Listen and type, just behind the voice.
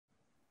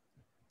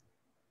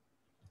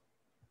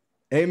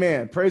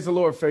Amen. Praise the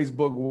Lord,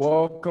 Facebook.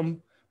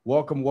 Welcome,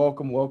 welcome,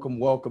 welcome, welcome,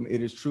 welcome.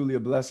 It is truly a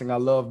blessing. I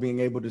love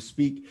being able to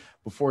speak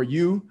before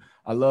you.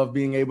 I love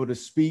being able to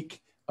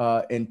speak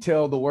and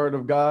tell the word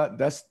of God.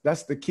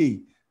 That's the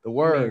key. The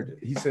word. Amen.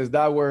 He says,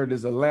 thy word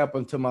is a lamp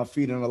unto my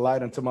feet and a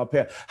light unto my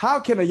path. How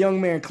can a young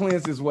man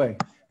cleanse his way?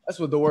 That's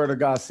what the word of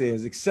God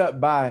says,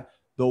 except by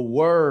the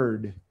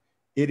word.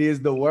 It is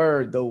the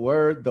word, the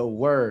word, the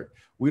word.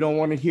 We don't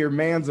want to hear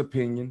man's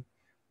opinion.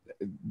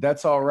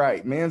 That's all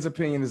right. Man's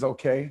opinion is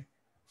okay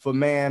for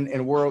man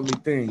and worldly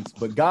things,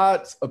 but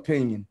God's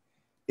opinion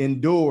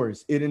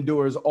endures. It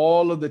endures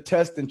all of the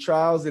tests and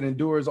trials. It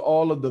endures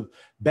all of the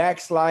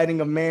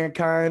backsliding of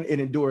mankind. It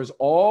endures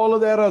all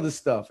of that other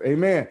stuff.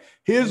 Amen.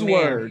 His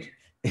word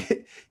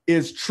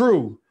is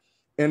true,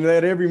 and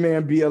let every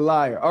man be a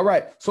liar. All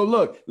right. So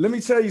look, let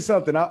me tell you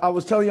something. I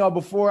was telling y'all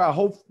before, I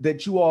hope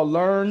that you all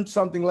learned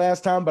something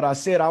last time, but I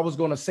said I was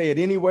going to say it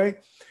anyway.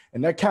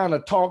 And that kind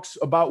of talks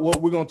about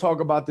what we're going to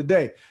talk about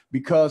today,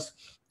 because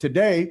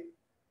today,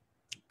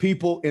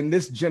 people in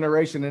this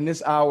generation, in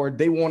this hour,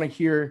 they want to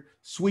hear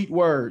sweet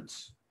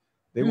words.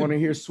 They want to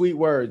hear sweet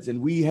words. And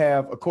we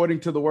have, according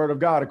to the word of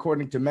God,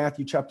 according to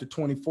Matthew chapter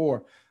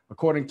 24,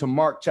 according to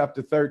Mark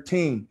chapter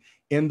 13,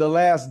 in the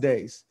last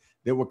days,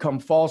 there will come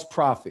false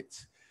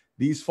prophets.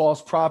 These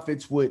false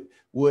prophets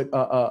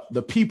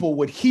the people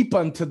would heap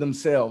unto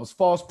themselves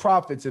false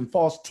prophets and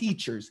false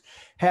teachers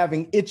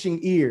having itching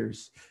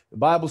ears. The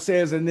Bible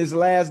says in these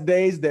last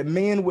days that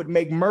men would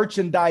make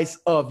merchandise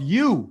of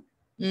you.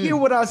 Hear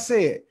what I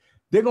said.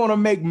 They're going to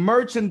make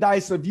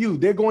merchandise of you.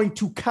 They're going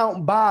to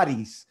count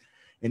bodies.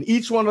 And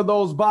each one of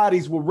those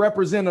bodies will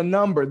represent a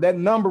number. That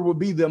number will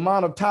be the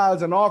amount of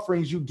tithes and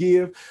offerings you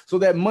give so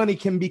that money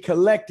can be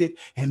collected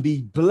and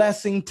be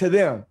blessing to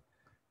them.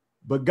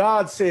 But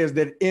God says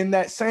that in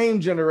that same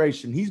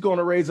generation, he's going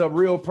to raise up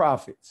real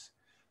prophets.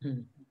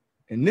 And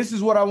this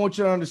is what I want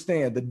you to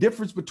understand. The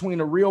difference between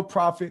a real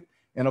prophet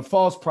and a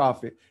false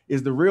prophet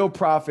is the real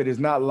prophet is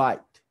not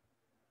liked.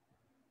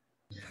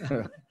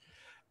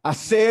 I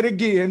say it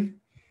again,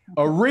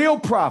 a real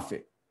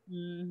prophet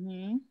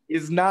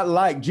is not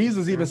like.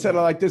 Jesus even said it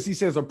like this. He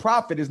says a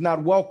prophet is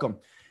not welcome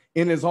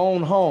in his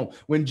own home.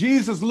 When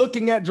Jesus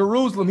looking at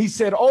Jerusalem, he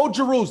said, "O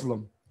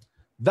Jerusalem,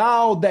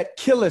 thou that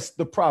killest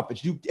the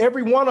prophets,"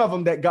 every one of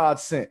them that God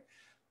sent,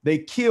 they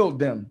killed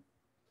them.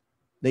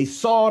 They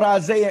sawed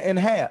Isaiah in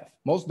half.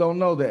 Most don't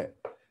know that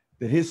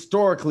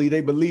historically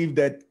they believe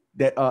that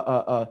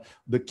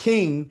the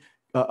king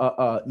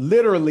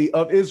literally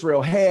of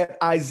Israel had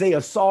Isaiah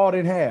sawed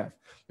in half.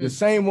 The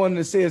same one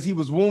that says he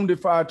was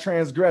wounded for our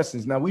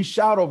transgressions. Now we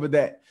shout over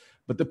that,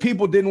 but the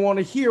people didn't want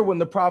to hear when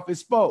the prophet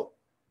spoke.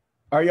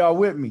 Are y'all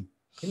with me?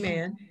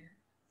 Amen.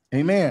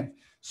 Amen.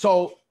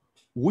 So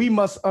we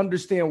must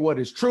understand what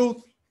is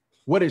truth,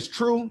 what is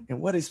true, and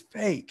what is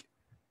fake.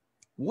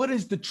 What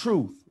is the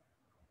truth?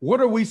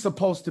 What are we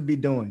supposed to be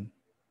doing?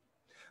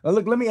 Now,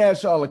 look, let me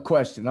ask y'all a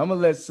question. I'm going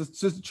to let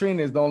Sister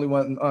Trina is the only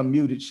one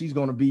unmuted. She's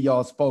going to be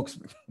y'all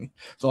spokesman.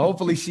 So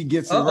hopefully she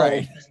gets it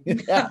right.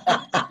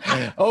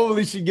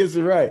 Hopefully she gets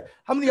it right.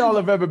 How many of y'all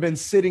have ever been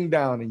sitting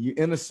down and you're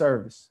in a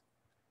service,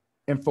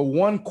 and for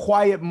one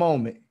quiet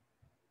moment,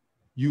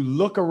 you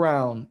look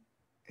around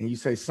and you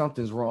say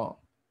something's wrong?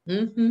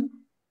 You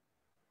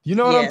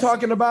know what I'm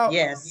talking about?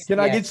 Yes.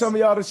 Can I get some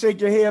of y'all to shake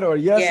your head or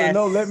yes or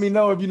no? Let me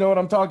know if you know what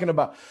I'm talking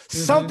about.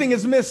 Something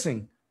is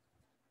missing.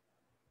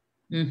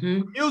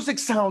 Music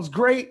sounds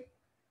great.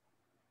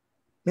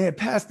 Man,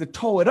 Pastor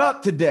tore it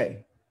up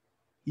today.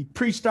 He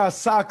preached our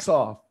socks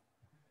off.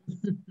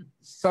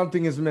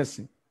 Something is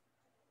missing.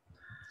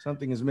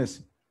 Something is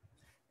missing.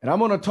 And I'm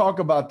going to talk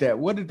about that.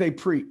 What did they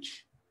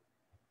preach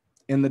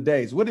in the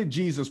days? What did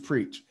Jesus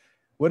preach?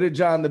 What did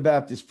John the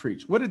Baptist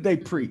preach? What did they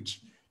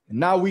preach? And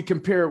now we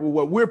compare it with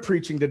what we're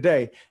preaching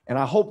today. And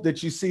I hope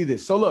that you see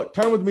this. So look,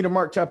 turn with me to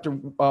Mark chapter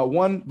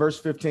 1, verse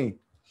 15.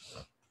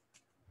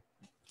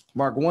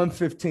 Mark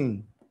 1:15.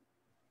 I'm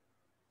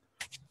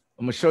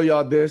going to show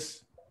y'all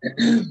this.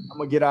 I'm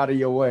going to get out of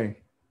your way.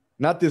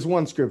 Not this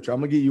one scripture. I'm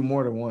going to give you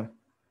more than one.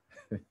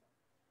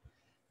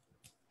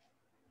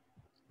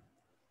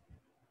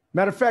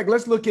 Matter of fact,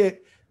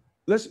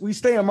 we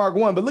stay in Mark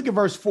 1, but look at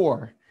verse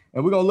 4.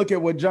 And we're going to look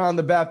at what John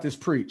the Baptist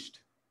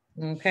preached.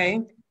 Okay.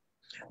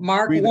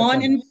 Mark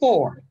 1 and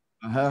 4.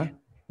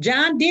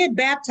 John did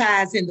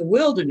baptize in the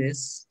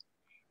wilderness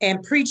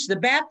and preached the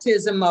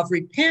baptism of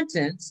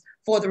repentance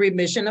for the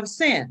remission of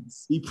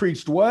sins. He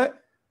preached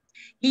what?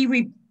 He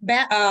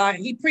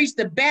preached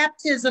the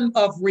baptism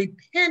of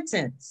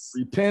repentance.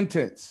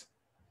 Repentance.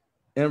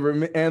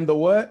 And the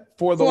what?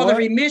 For the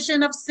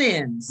remission of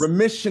sins.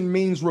 Remission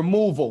means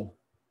removal.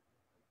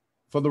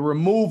 For the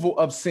removal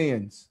of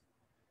sins.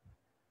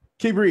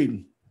 Keep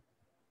reading.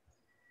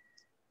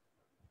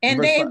 And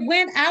they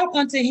went out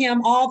unto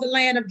him all the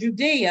land of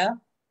Judea,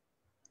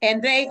 and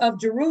they of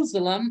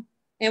Jerusalem,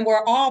 and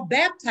were all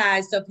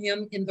baptized of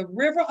him in the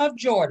river of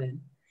Jordan,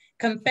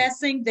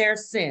 confessing their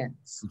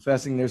sins.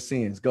 Confessing their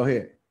sins. Go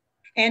ahead.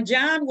 And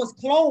John was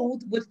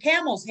clothed with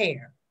camel's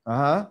hair,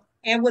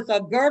 and with a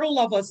girdle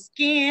of a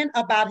skin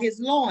about his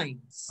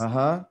loins.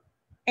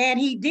 And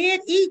he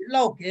did eat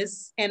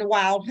locusts and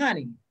wild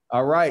honey.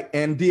 All right.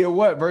 And did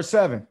what? Verse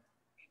 7.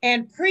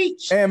 And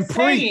preached. And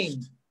saying,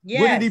 preached.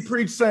 Yes, what did he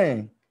preach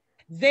saying?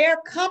 There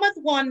cometh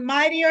one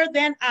mightier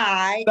than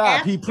I.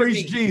 Stop. He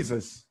preached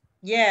Jesus.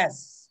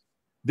 Yes.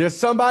 There's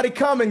somebody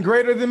coming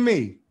greater than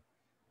me.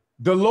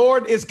 The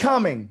Lord is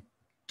coming.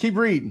 Keep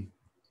reading.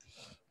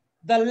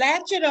 The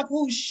latchet of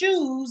whose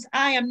shoes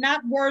I am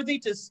not worthy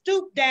to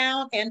stoop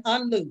down and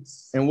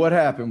unloose. And what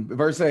happened?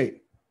 Verse 8.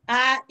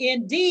 I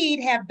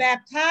indeed have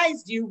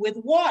baptized you with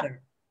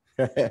water,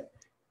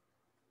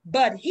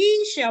 but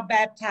he shall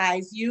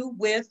baptize you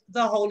with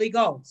the Holy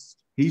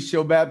Ghost. He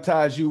shall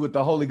baptize you with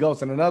the Holy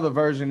Ghost. In another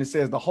version, it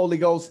says the Holy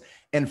Ghost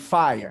and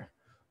fire.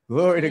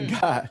 Glory to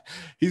God.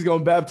 He's going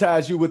to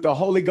baptize you with the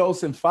Holy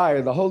Ghost and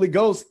fire. The Holy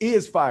Ghost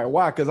is fire.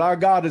 Why? Because our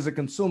God is a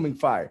consuming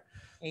fire.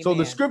 Amen. So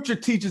the scripture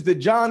teaches that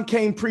John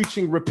came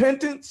preaching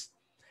repentance,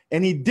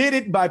 and he did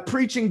it by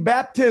preaching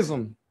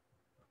baptism.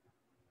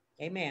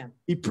 Amen.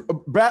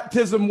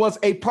 Baptism was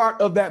a part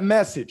of that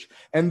message.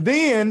 And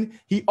then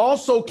he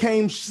also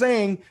came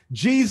saying,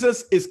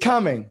 Jesus is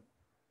coming.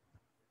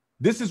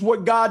 This is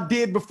what God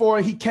did before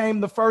he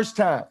came the first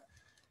time.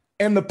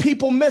 And the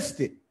people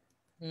missed it.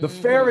 The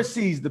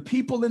Pharisees, the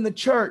people in the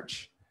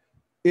church,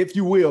 if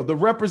you will, the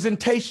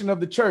representation of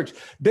the church,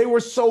 they were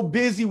so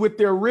busy with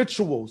their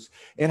rituals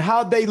and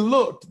how they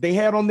looked. They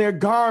had on their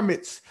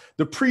garments.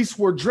 The priests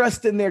were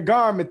dressed in their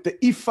garment, the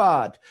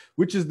ephod,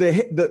 which is the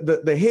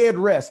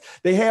headrest.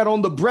 They had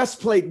on the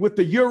breastplate with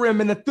the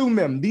Urim and the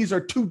Thummim. These are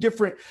two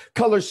different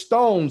color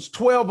stones,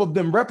 12 of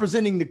them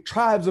representing the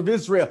tribes of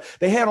Israel.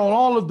 They had on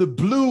all of the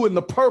blue and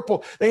the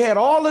purple. They had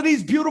all of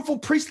these beautiful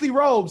priestly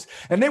robes.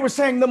 And they were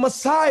saying the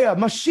Messiah,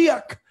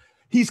 Mashiach,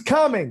 he's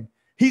coming.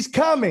 He's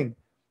coming.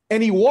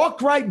 And he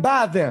walked right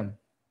by them,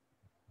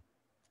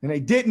 and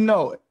they didn't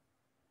know it.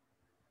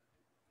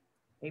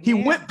 Amen. He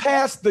went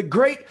past the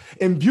great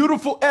and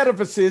beautiful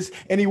edifices,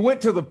 and he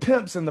went to the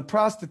pimps and the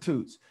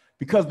prostitutes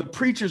because the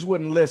preachers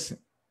wouldn't listen.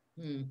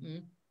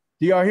 Do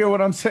y'all hear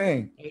what I'm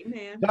saying?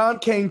 Amen. John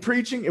came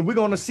preaching, and we're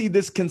going to see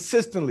this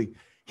consistently.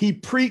 He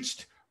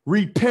preached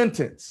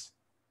repentance.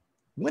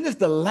 When is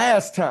the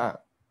last time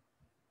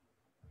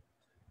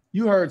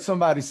you heard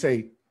somebody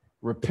say,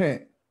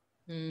 repent?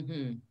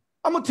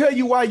 I'm going to tell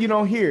you why you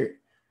don't hear it.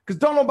 Because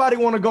don't nobody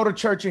want to go to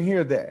church and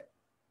hear that.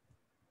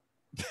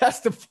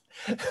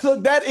 So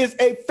that is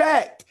a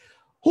fact.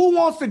 Who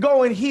wants to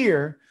go and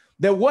hear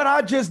that what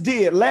I just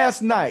did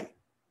last night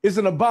is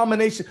an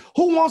abomination?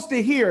 Who wants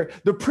to hear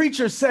the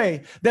preacher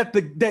say that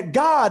that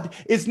God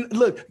is,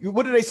 look,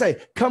 what do they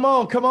say? Come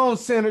on,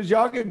 sinners,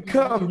 y'all can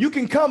come. You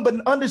can come,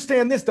 but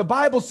understand this. The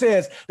Bible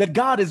says that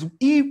God is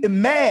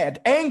mad,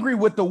 angry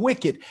with the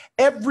wicked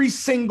every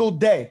single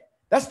day.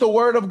 That's the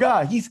word of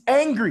God. He's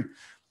angry.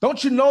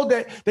 Don't you know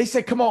that they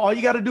say, come on, all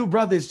you got to do,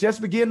 brother, is just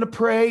begin to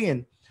pray.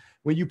 And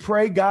when you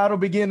pray, God will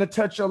begin to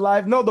touch your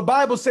life. No, the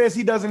Bible says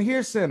he doesn't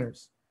hear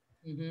sinners.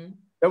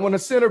 That when a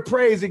sinner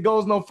prays, it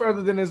goes no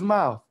further than his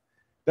mouth.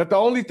 That the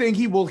only thing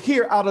he will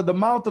hear out of the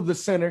mouth of the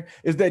sinner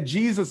is that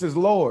Jesus is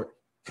Lord.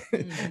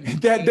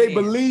 That they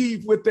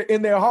believe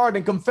in their heart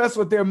and confess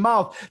with their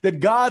mouth that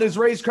God has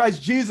raised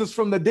Christ Jesus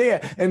from the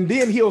dead. And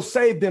then he'll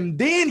save them.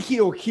 Then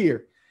he'll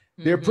hear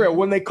their prayer.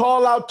 When they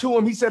call out to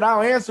him, he said,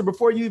 I'll answer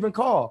before you even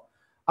call.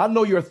 I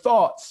know your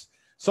thoughts.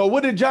 So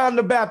what did John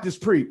the Baptist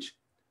preach?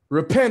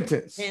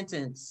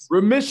 Repentance,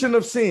 remission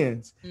of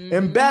sins,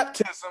 and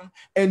baptism,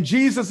 and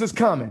Jesus is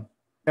coming.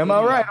 Am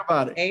I right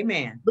about it?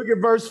 Amen. Look at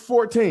verse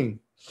 14.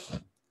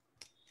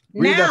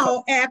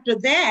 Now, after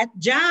that,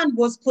 John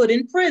was put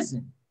in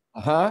prison.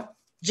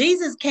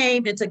 Jesus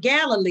came into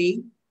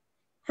Galilee,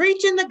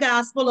 preaching the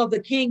gospel of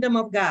the kingdom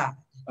of God,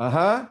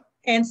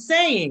 and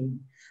saying,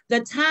 the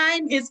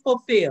time is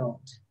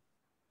fulfilled,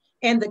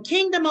 and the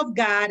kingdom of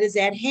God is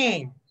at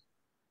hand.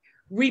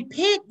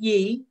 Repent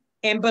ye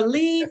and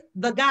believe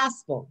the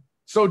gospel.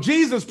 So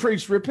Jesus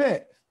preached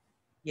repent.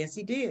 Yes,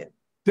 he did.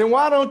 Then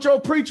why don't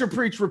your preacher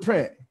preach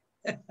repent?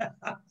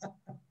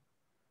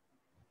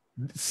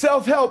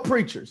 Self-help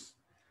preachers.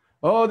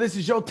 Oh, this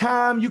is your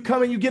time. You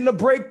coming, you getting a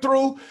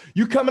breakthrough.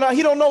 You coming out.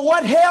 He don't know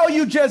what hell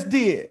you just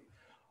did.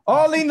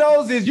 All he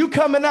knows is you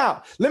coming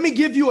out. Let me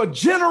give you a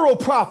general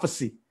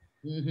prophecy.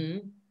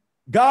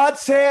 God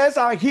says,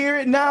 I hear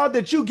it now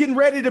that you're getting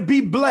ready to be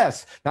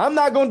blessed. Now, I'm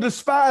not going to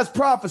despise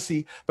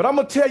prophecy, but I'm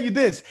going to tell you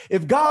this.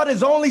 If God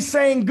is only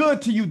saying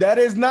good to you, that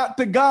is not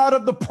the God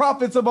of the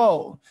prophets of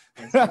old.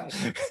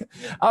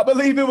 I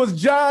believe it was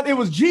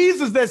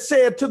Jesus that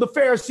said to the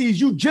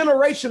Pharisees, you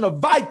generation of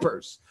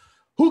vipers,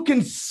 who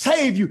can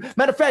save you?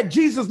 Matter of fact,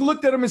 Jesus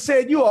looked at him and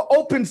said, you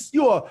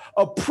are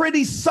a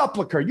pretty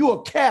sepulcher. You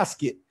a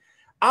casket.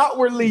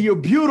 Outwardly, you're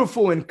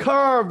beautiful and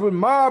carved with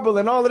marble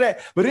and all of that,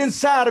 but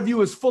inside of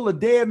you is full of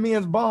dead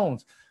men's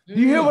bones. Do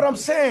you hear what I'm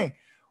saying?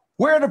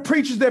 Where are the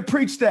preachers that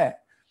preached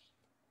that?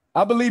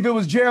 I believe it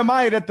was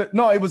Jeremiah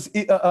it was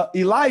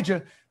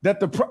Elijah that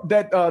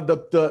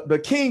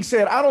the king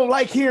said, I don't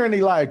like hearing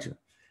Elijah.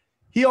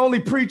 He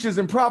only preaches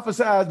and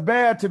prophesies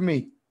bad to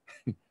me.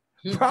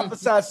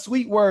 Prophesies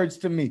sweet words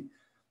to me.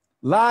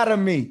 Lie to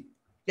me.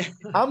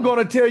 I'm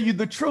going to tell you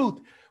the truth.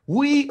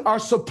 We are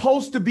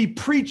supposed to be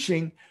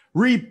preaching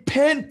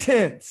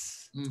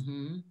repentance.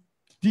 Mm-hmm.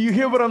 Do you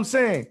hear what I'm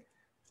saying?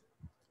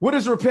 What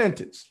is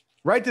repentance?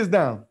 Write this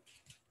down.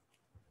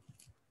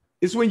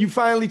 It's when you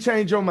finally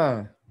change your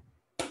mind.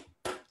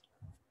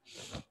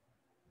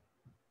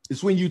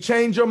 It's when you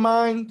change your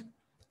mind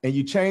and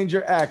you change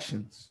your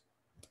actions.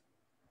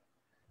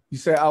 You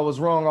say, I was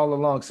wrong all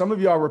along. Some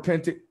of y'all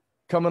repented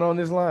coming on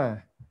this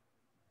line.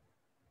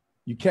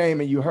 You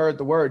came and you heard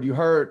the word. You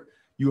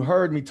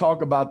heard me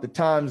talk about the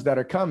times that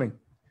are coming.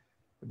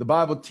 The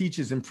Bible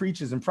teaches and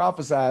preaches and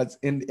prophesies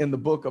in the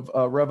book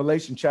of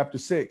Revelation chapter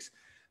 6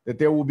 that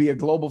there will be a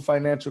global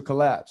financial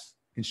collapse.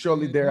 And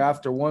shortly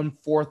thereafter,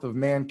 1/4 of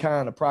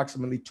mankind,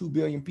 approximately 2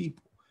 billion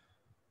people,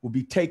 will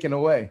be taken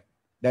away.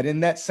 That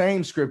in that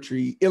same scripture,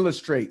 he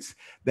illustrates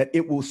that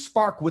it will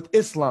spark with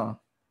Islam.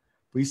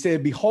 He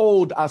said,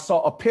 behold, I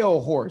saw a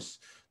pale horse.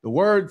 The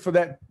word for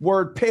that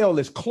word pale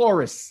is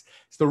chloris.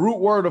 It's the root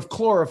word of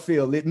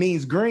chlorophyll. It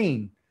means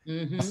green.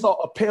 Mm-hmm. I saw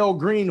a pale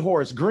green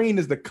horse. Green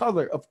is the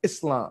color of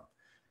Islam.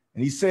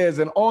 And he says,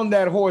 and on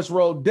that horse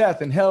rode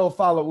death, and hell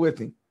followed with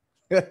him.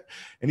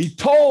 And he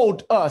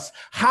told us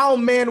how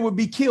man would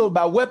be killed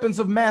by weapons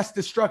of mass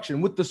destruction,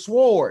 with the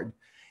sword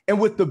and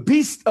with the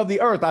beast of the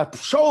earth. I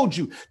showed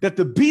you that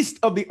the beast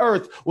of the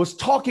earth was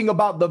talking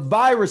about the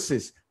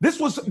viruses. This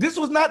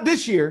was not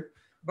this year,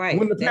 right?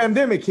 When the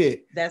pandemic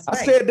hit. That's I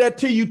right. said that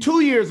to you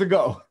 2 years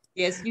ago.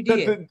 Yes, you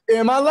did.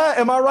 Am I lying?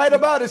 Am I right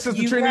about it,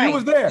 Sister Trina? Right. You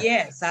was there.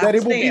 Yes, that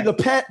it will be the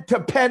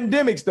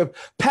pandemics, the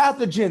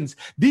pathogens.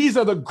 These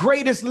are the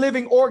greatest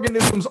living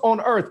organisms on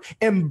earth.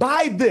 And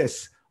by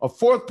this,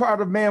 1/4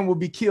 part of man will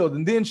be killed.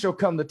 And then shall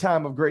come the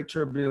time of great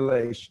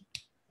tribulation.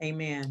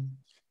 Amen.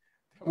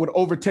 Would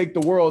overtake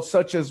the world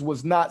such as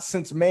was not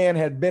since man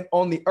had been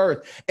on the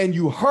earth. And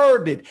you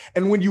heard it.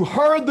 And when you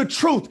heard the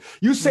truth,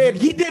 you said,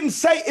 he didn't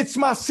say it's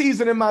my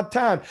season and my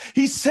time.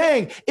 He's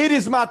saying it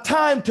is my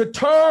time to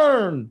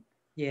turn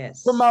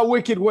from my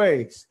wicked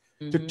ways,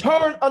 to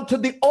turn unto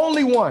the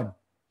only one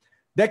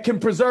that can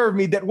preserve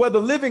me, that whether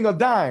living or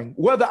dying,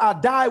 whether I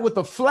die with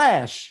a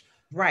flash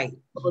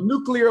of a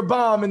nuclear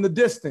bomb in the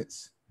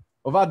distance,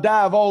 or if I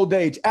die of old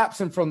age,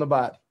 absent from the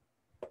body.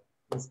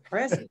 It's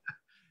present.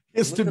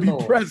 Is to be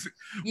present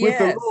with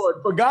the Lord.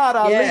 For God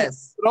I live.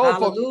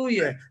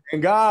 Hallelujah. And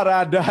God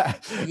I die.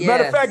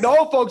 Matter of fact, the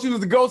old folks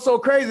used to go so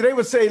crazy. They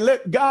would say,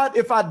 let God,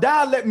 if I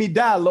die, let me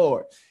die,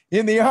 Lord,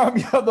 in the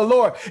army of the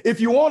Lord. If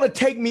you want to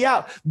take me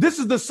out. This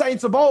is the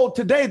saints of old.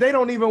 Today, they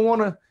don't even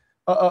want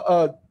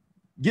to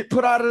get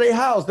put out of their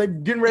house. They're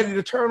getting ready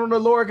to turn on the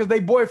Lord because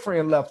their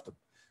boyfriend left them.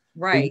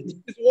 Right.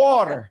 It's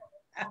water.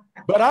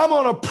 But I'm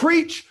going to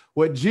preach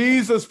what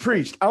Jesus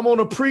preached. I'm going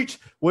to preach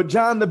what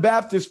John the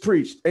Baptist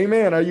preached.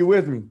 Amen. Are you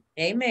with me?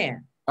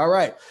 Amen. All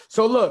right.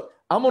 So look,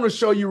 I'm going to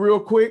show you real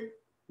quick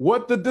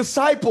what the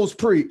disciples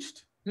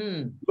preached.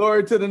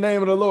 Glory to the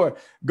name of the Lord.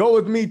 Go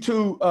with me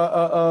to,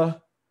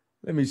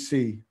 let me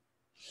see.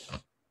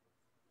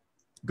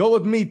 Go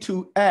with me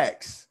to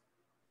Acts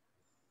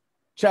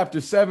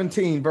chapter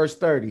 17, verse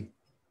 30.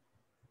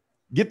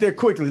 Get there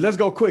quickly. Let's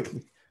go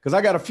quickly because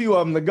I got a few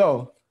of them to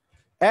go.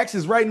 Acts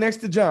is right next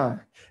to John.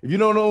 If you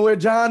don't know where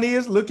John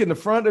is, look in the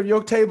front of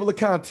your table of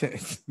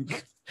contents.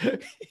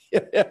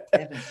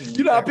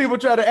 You know how people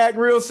try to act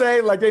real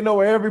safe, like they know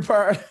where every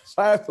part is,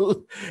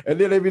 and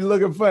then they be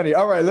looking funny.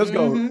 All right, let's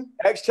go.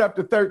 Acts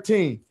chapter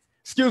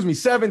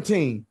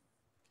 17.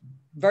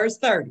 Verse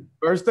 30.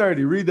 Verse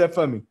 30. Read that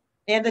for me.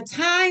 And the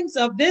times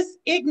of this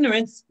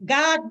ignorance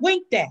God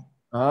winked at.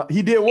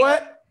 He did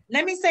what?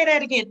 Let me say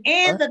that again.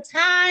 And the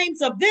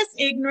times of this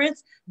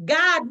ignorance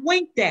God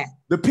winked at.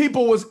 The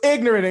people was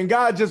ignorant and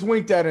God just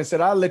winked at it and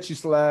said, I'll let you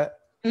slide.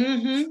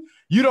 You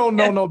don't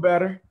know no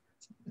better.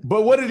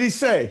 But what did he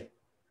say?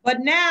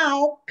 But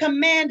now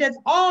commandeth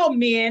all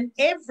men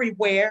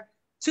everywhere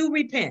to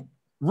repent.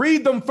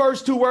 Read them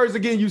first two words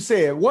again. You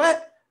said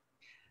what?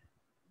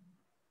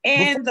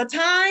 And the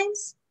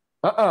times?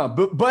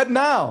 But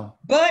now.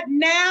 But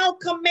now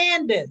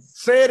commandeth.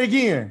 Say it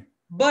again.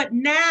 But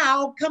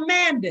now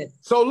commandeth.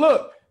 So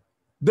look,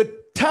 the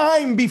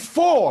time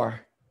before,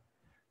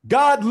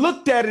 God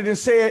looked at it and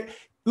said,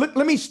 look,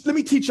 let me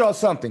teach y'all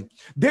something.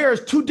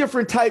 There's two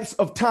different types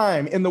of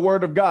time in the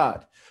word of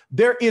God.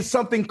 There is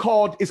something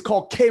called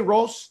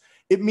kairos.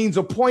 It means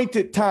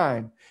appointed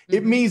time.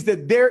 It means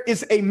that there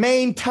is a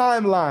main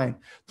timeline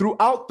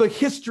throughout the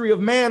history of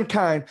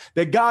mankind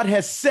that God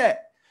has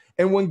set.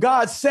 And when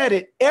God said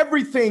it,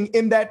 everything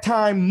in that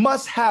time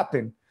must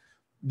happen.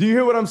 Do you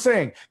hear what I'm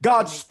saying?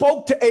 God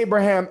spoke to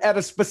Abraham at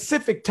a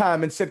specific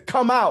time and said,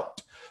 come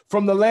out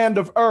from the land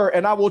of Ur,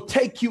 and I will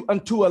take you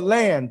unto a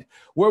land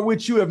where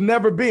which you have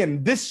never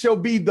been. This shall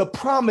be the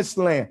promised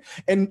land.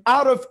 And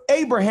out of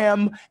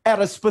Abraham at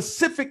a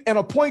specific and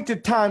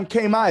appointed time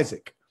came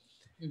Isaac.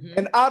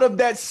 And out of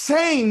that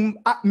same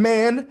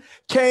man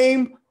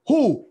came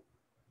who?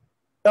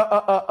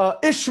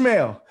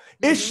 Ishmael.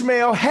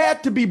 Ishmael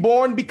had to be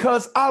born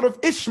because out of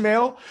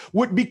Ishmael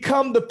would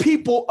become the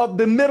people of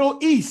the Middle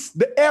East,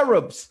 the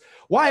Arabs.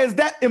 Why is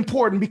that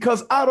important?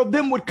 Because out of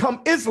them would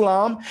come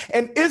Islam,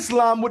 and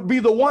Islam would be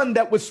the one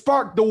that would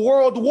spark the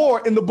world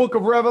war in the book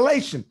of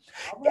Revelation.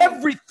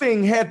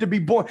 Everything had to be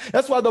born.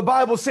 That's why the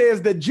Bible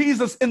says that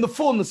Jesus in the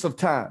fullness of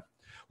time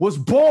was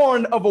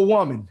born of a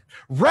woman,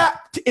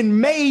 wrapped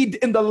and made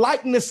in the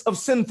likeness of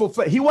sinful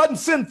flesh. He wasn't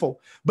sinful,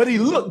 but he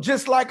looked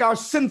just like our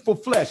sinful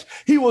flesh.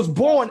 He was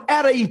born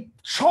at a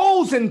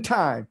chosen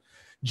time.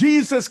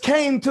 Jesus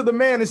came to the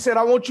man and said,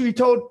 I want you, he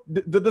told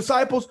the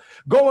disciples,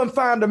 go and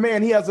find a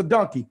man. He has a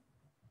donkey.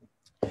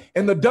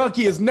 And the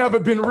donkey has never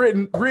been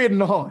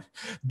ridden on.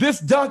 This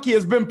donkey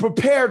has been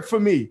prepared for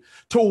me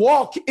to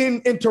walk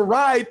in and to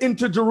ride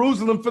into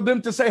Jerusalem, for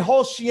them to say,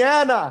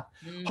 Hosanna,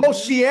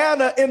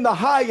 Hosanna in the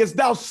highest,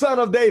 thou son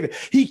of David.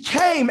 He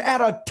came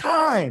at a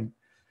time,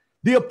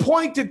 the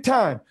appointed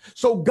time.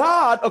 So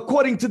God,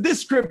 according to this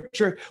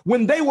scripture,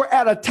 when they were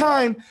at a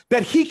time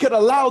that he could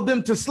allow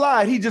them to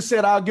slide, he just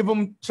said, I'll give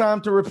them time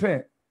to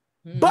repent.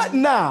 But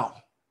now,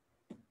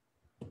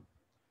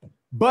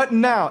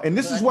 and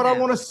this is what I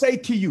want to say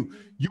to you.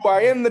 You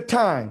are in the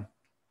time.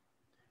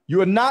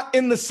 You are not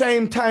in the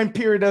same time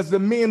period as the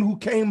men who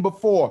came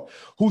before,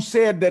 who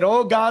said that,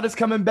 oh, God is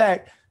coming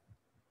back.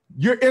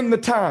 You're in the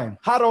time.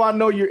 How do I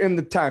know you're in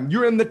the time?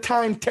 You're in the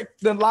time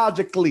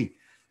technologically.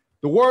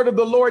 The word of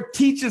the Lord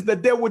teaches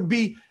that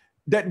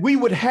that we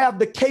would have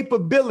the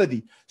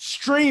capability,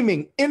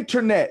 streaming,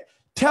 internet,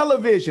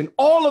 television,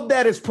 all of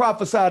that is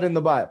prophesied in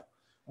the Bible.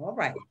 All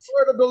right. The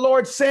word of the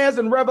Lord says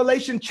in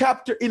Revelation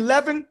chapter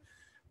 11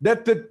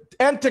 that the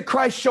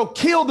Antichrist shall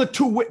kill the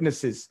two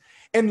witnesses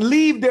and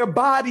leave their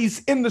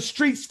bodies in the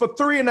streets for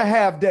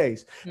 3.5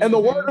 days. And the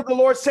word of the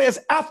Lord says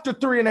after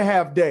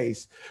 3.5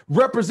 days,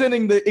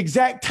 representing the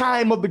exact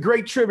time of the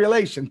great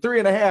tribulation,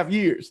 3.5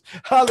 years,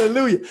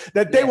 hallelujah,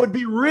 that they would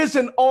be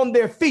risen on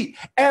their feet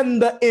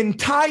and the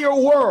entire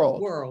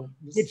world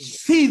would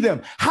see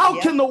them.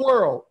 How can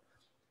the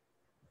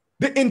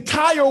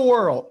entire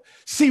world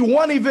see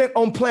one event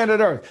on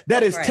planet Earth?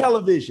 That is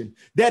television,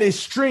 that is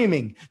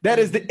streaming, that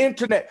is the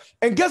internet.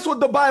 And guess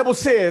what the Bible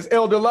says,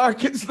 Elder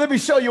Larkins? Let me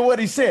show you what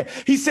he said.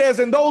 He says,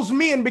 and those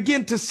men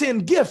begin to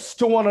send gifts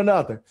to one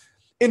another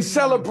in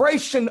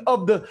celebration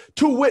of the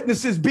two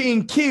witnesses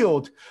being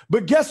killed.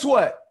 But guess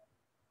what?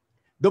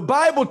 The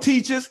Bible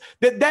teaches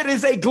that that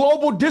is a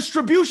global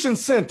distribution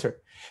center.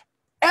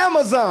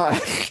 Amazon.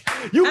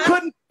 You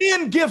couldn't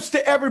send gifts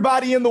to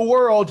everybody in the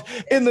world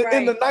in the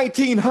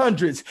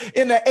 1900s,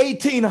 in the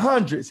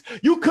 1800s.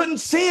 You couldn't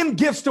send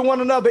gifts to one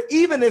another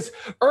even as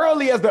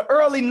early as the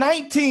early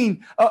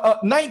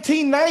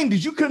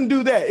 1990s. You couldn't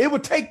do that. It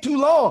would take too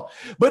long.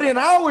 But in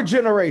our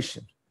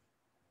generation,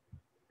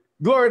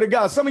 glory to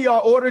God, some of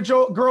y'all ordered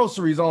your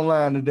groceries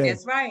online today.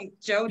 That's right.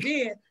 Joe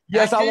did.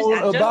 Yes, I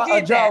want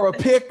a jar of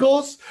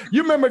pickles.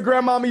 You remember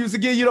Grandmama used to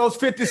give you those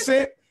 50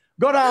 cents?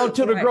 Go down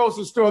to the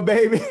grocery store,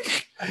 baby,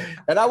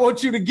 and I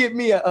want you to get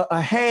me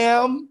a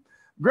ham.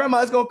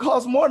 Grandma, it's going to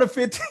cost more than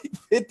 50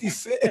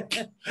 cents.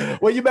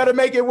 Well, you better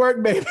make it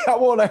work, baby. I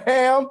want a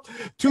ham,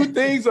 2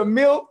 things of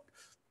milk.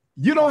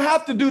 You don't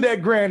have to do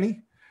that, Granny.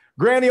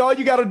 Granny, all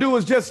you got to do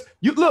is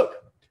you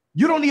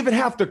don't even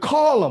have to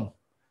call them.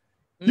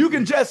 You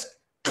can just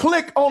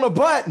click on a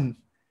button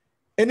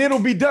and it'll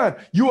be done.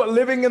 You are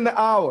living in the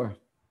hour.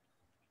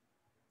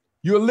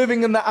 You are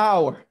living in the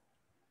hour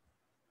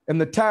and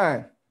the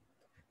time.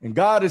 And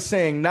God is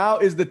saying now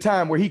is the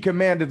time where he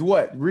commanded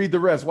what? Read the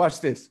rest. Watch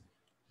this.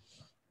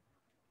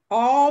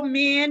 All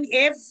men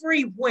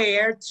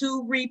everywhere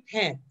to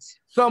repent.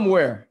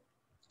 Somewhere.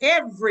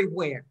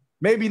 Everywhere.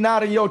 Maybe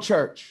not in your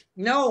church.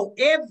 No,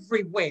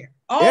 everywhere.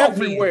 All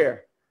everywhere.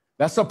 Men.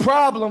 That's a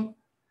problem.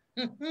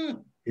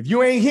 If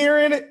you ain't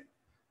hearing it,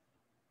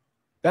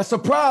 that's a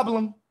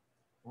problem.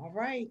 All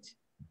right.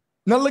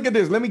 Now look at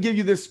this. Let me give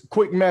you this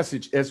quick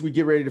message as we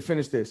get ready to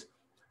finish this.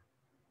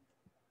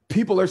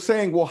 People are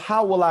saying, well,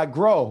 how will I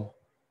grow?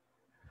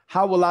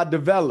 How will I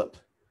develop?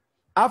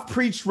 I've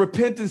preached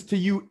repentance to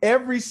you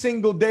every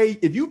single day.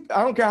 I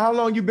don't care how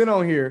long you've been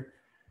on here,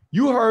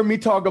 you heard me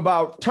talk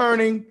about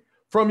turning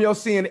from your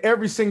sin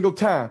every single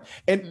time.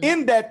 And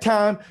in that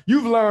time,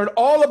 you've learned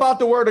all about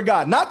the word of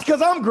God. Not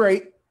because I'm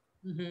great.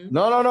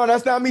 No.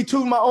 That's not me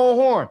tooting my own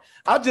horn.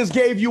 I just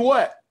gave you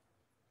what?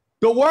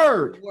 The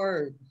word.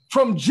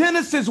 From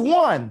Genesis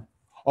 1.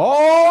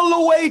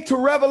 All the way to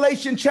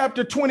Revelation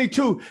chapter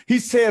 22, he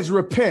says,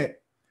 repent.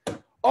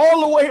 All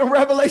the way in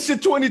Revelation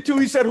 22,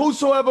 he said,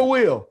 whosoever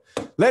will,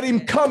 let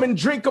him come and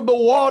drink of the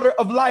water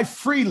of life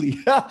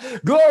freely.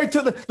 Glory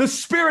to the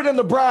Spirit and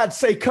the bride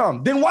say,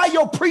 come. Then why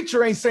your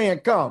preacher ain't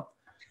saying come?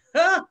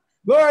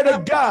 Glory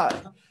to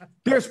God.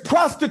 There's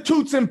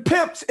prostitutes and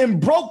pimps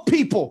and broke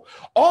people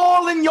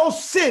all in your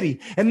city,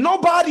 and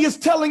nobody is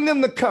telling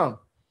them to come.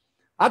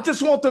 I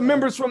just want the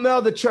members from the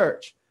other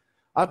church.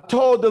 I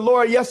told the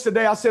Lord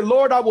yesterday, I said,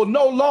 Lord, I will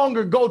no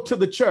longer go to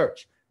the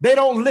church. They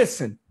don't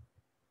listen.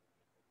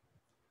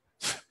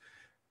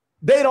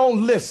 They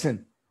don't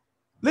listen.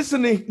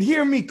 Listen to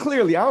hear me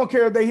clearly. I don't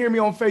care if they hear me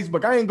on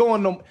Facebook. I ain't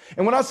going no.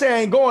 And when I say I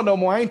ain't going no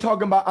more, I ain't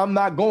talking about I'm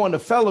not going to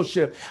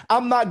fellowship.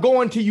 I'm not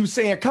going to you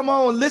saying, come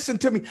on, listen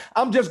to me.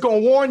 I'm just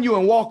going to warn you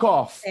and walk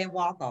off. And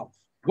walk off.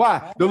 Why?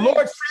 All the right.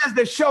 Lord says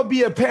there shall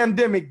be a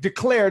pandemic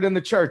declared in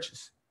the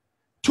churches.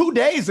 2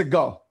 days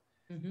ago.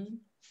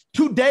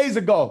 2 days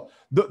ago,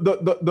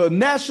 the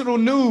national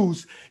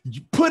news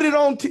put it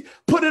on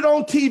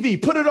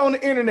TV, put it on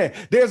the internet.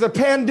 There's a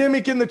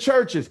pandemic in the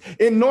churches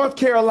in North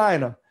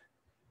Carolina,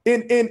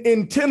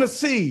 in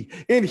Tennessee,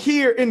 in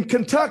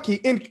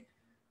Kentucky, and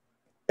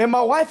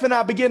my wife and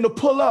I began to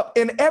pull up,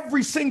 and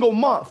every single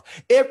month,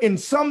 in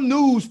some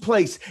news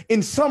place,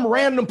 in some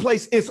random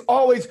place, it's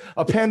always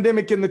a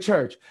pandemic in the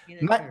church.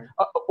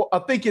 I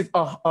think it's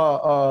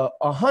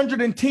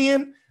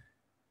 110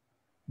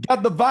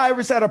 got the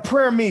virus at a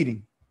prayer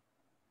meeting.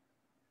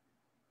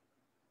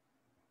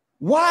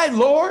 Why,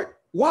 Lord?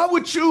 Why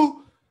would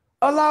you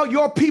allow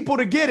your people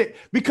to get it?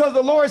 Because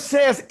the Lord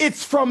says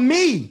it's from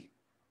me.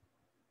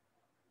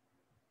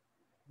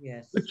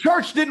 Yes. The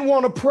church didn't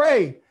want to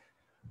pray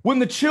when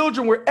the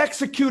children were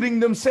executing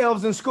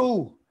themselves in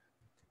school,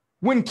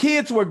 when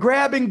kids were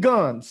grabbing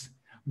guns,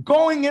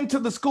 going into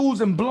the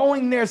schools and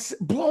blowing their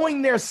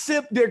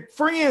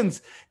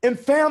friends and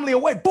family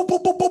away. Boop,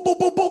 boop, boop, boop, boop,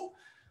 boop, boop.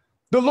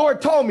 The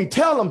Lord told me,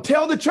 tell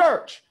the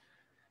church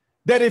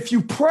that if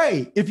you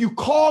pray, if you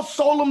call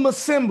solemn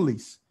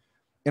assemblies,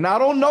 and I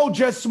don't know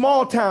just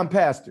small time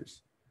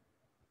pastors,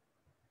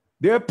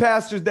 there are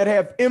pastors that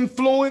have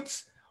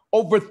influence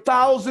over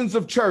thousands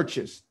of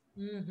churches.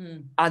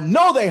 I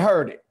know they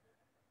heard it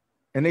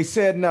and they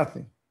said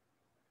nothing.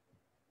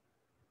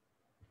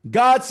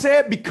 God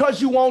said,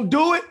 because you won't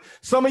do it.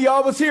 Some of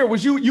y'all was here.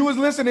 You was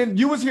listening.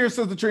 You was here,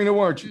 Sister Trina,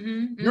 weren't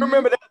you? You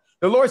remember that?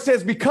 The Lord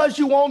says, because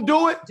you won't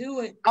do it,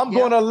 I'm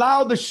going to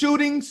allow the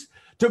shootings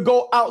to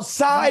go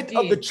outside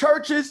of the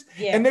churches,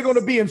 and they're going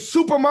to be in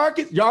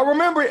supermarkets. Y'all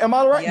remember it? Am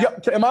I right?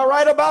 Yep. Am I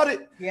right about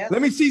it? Yes.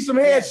 Let me see some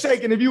heads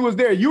shaking if you was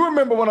there. You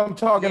remember what I'm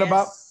talking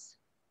about.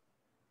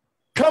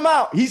 Come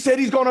out. He said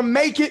he's going to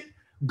make it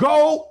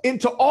go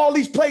into all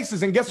these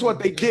places. And guess what?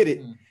 They did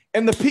it.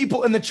 And the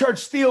people in the church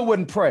still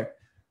wouldn't pray.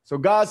 So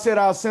God said,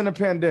 I'll send a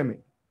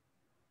pandemic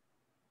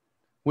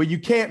where you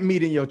can't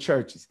meet in your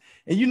churches.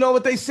 And you know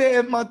what they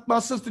said, my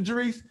sister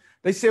Jerice?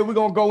 They said, we're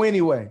going to go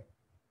anyway.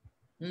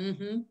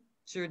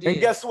 Sure did. And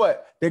guess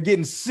what? They're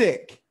getting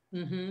sick.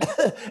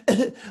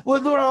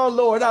 What's wrong,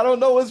 Lord? I don't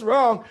know what's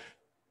wrong.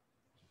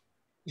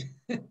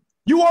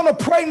 You want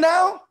to pray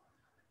now?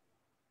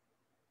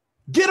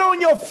 Get on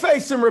your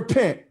face and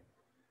repent.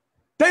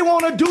 They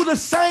want to do the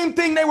same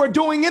thing they were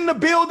doing in the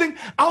building,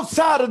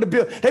 outside of the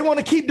building. They want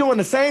to keep doing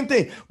the same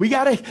thing. We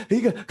got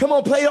to, come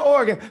on, play the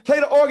organ. Play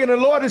the organ. The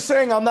Lord is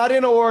saying, I'm not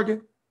in the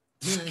organ.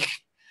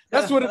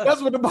 That's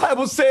what the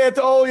Bible said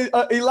to old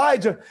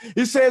Elijah.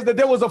 He says that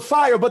there was a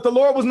fire, but the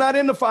Lord was not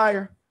in the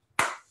fire.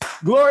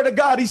 Glory to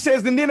God. He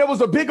says, and then there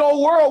was a big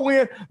old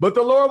whirlwind, but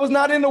the Lord was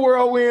not in the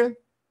whirlwind.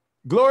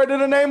 Glory to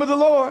the name of the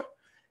Lord.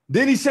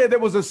 Then he said there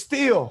was a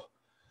still,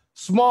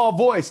 small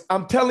voice.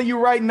 I'm telling you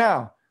right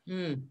now,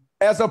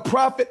 as a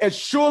prophet, as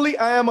surely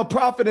I am a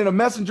prophet and a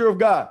messenger of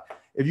God,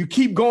 if you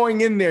keep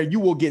going in there, you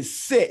will get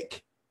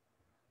sick.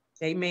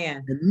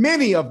 Amen. And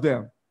many of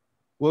them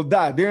will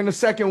die. They're in the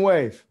second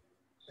wave.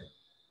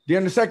 They're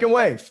in the second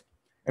wave.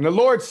 And the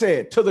Lord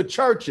said to the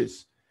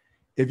churches,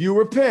 if you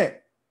repent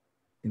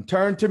and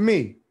turn to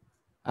me,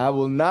 I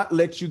will not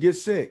let you get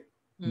sick.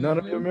 None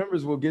of your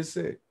members will get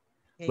sick.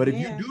 Amen. But if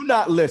you do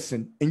not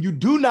listen and you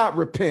do not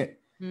repent,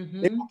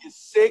 they will get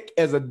sick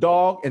as a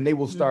dog and they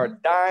will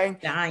start dying.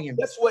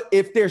 That's what,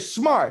 if they're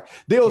smart,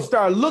 they'll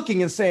start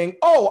looking and saying,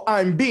 oh,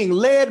 I'm being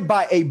led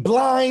by a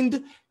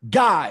blind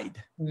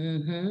guide.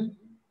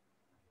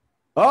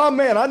 Oh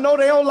man, I know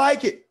they don't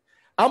like it.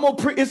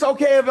 It's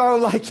okay if I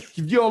don't like it,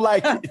 if you don't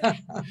like it.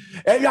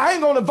 And I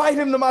ain't gonna invite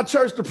him to my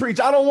church to preach.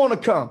 I don't want to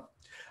come.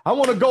 I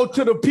want to go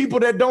to the people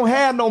that don't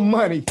have no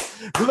money.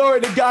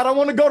 Glory to God. I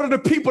want to go to the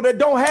people that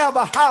don't have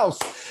a house.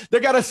 They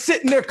got to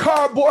sit in their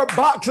cardboard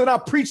box and I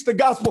preach the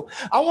gospel.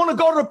 I want to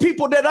go to the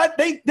people that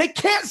they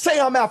can't say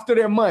I'm after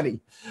their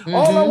money.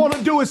 All I want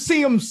to do is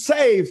see them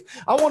saved.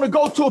 I want to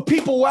go to a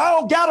people where I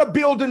don't got a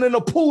building and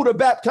a pool to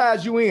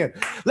baptize you in.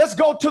 Let's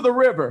go to the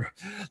river.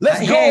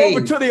 Let's go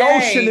over to the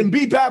ocean and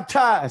be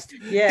baptized.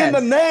 In the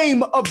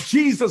name of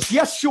Jesus,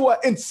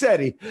 Yeshua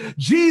Enseti,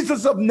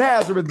 Jesus of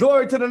Nazareth.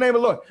 Glory to the name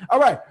of the Lord. All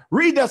right,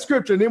 read that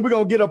scripture and then we're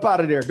going to get up out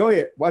of there. Go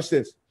ahead. Watch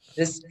this.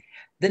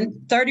 The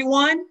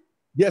 31?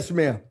 Yes,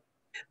 ma'am.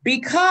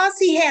 Because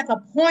he hath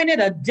appointed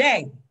a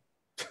day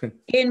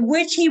in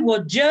which he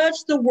will judge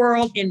the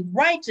world in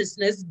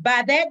righteousness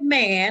by that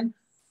man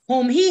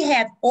whom he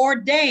hath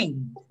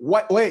ordained.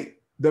 Wait,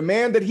 the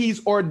man that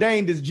he's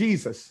ordained is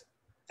Jesus.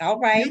 All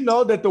right. You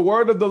know that the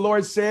word of the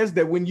Lord says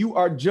that when you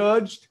are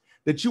judged,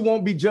 that you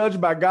won't be judged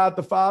by God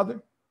the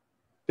Father.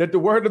 that the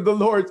word of the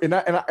Lord and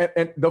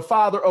the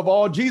Father of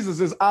all Jesus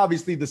is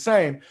obviously the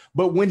same.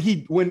 But when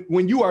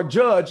you are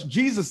judged,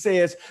 Jesus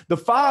says, the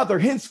Father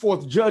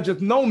henceforth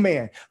judgeth no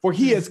man, for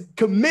he has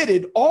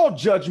committed all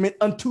judgment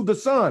unto the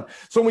Son.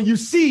 So when you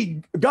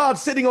see God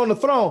sitting on the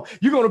throne,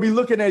 you're going to be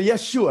looking at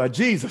Yeshua,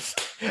 Jesus.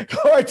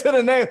 Glory to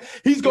the name.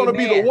 He's going to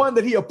be the one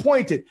that he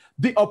appointed,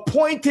 the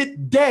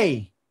appointed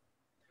day.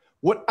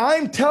 What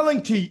I'm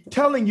telling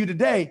you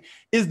today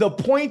is the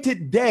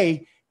appointed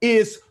day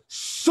is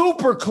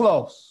super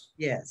close.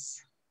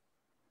 Yes.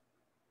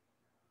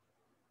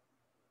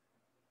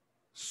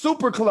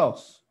 Super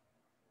close.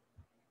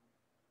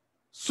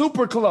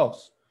 Super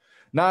close.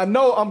 Now I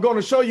know I'm going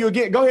to show you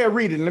again. Go ahead,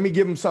 read it. Let me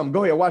give him something.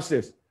 Go ahead, watch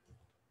this.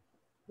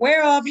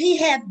 Whereof he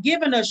hath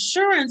given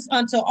assurance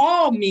unto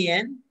all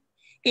men,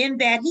 in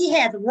that he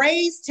hath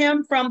raised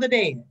him from the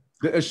dead.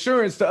 The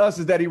assurance to us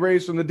is that he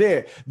raised from the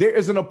dead. There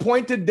is an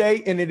appointed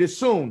day and it is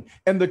soon.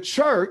 And the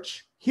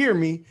church, hear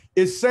me,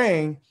 is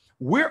saying,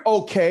 we're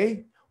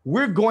okay.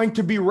 We're going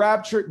to be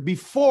raptured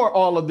before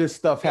all of this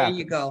stuff happens.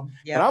 There you go.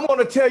 Yep. And I'm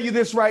going to tell you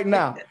this right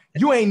now.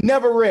 You ain't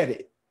never read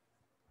it.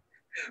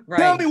 Right.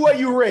 Tell me where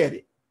you read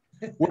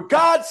it. Where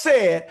God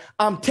said,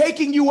 I'm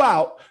taking you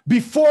out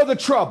before the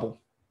trouble.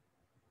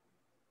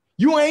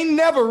 You ain't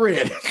never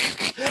read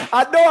it.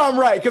 I know I'm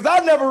right because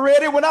I never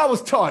read it when I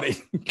was taught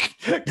it.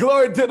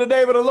 Glory to the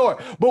name of the Lord.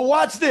 But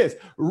watch this.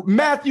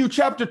 Matthew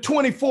chapter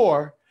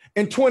 24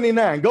 and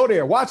 29. Go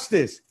there. Watch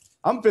this.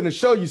 I'm finna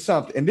show you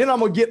something, and then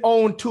I'm gonna get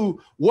on to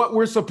what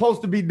we're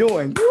supposed to be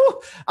doing.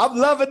 Woo, I'm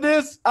loving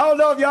this. I don't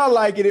know if y'all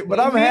liking it, but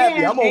I'm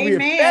happy. I'm over here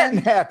fat and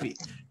happy.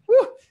 Woo.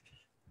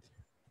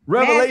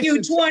 Revelation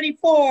Matthew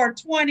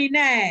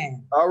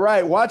 24:29. All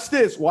right, watch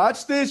this.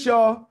 Watch this,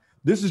 y'all.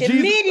 This is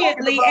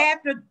immediately Jesus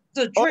after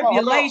the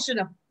tribulation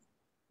of.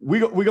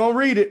 We're gonna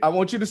read it. I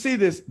want you to see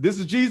this. This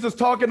is Jesus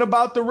talking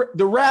about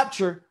the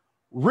rapture.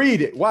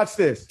 Read it. Watch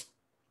this.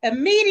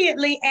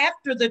 Immediately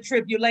after the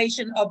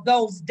tribulation of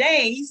those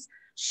days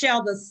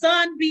shall the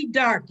sun be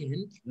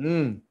darkened,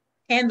 and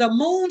the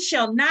moon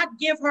shall not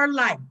give her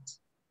light,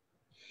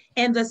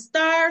 and the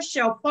stars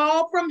shall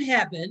fall from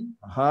heaven,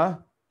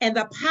 and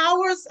the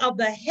powers of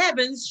the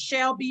heavens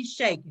shall be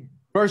shaken.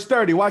 Verse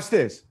 30, watch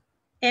this.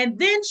 And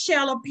then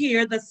shall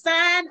appear the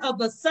sign of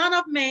the Son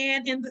of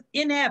Man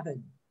in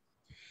heaven.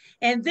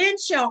 And then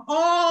shall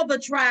all the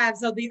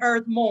tribes of the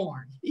earth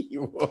mourn.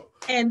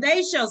 And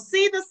they shall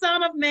see the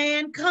Son of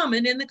Man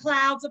coming in the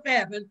clouds of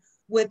heaven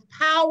with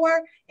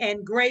power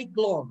and great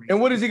glory. And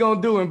what is he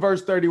going to do in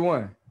verse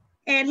 31?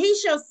 And he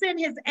shall send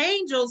his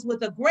angels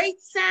with a great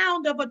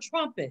sound of a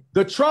trumpet.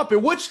 The trumpet,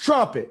 which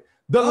trumpet?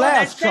 The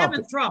last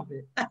trumpet.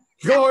 Trumpet.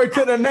 Glory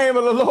to the name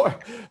of the Lord.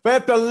 But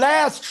at the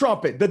last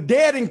trumpet, the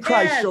dead in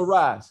Christ shall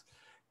rise.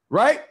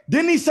 Right?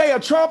 Didn't he say a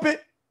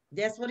trumpet?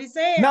 That's what he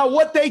said. Now,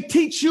 what they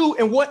teach you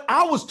and what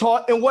I was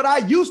taught and what I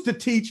used to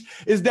teach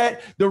is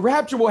that the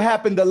rapture will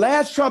happen. The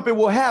last trumpet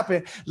will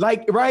happen,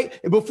 like right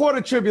before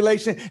the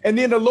tribulation. And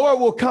then the Lord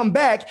will come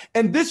back.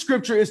 And this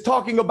scripture is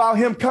talking about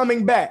him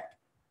coming back.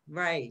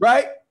 Right.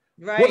 Right.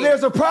 Right. Well,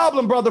 there's a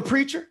problem, brother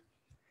preacher.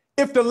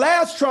 If the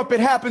last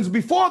trumpet happens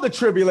before the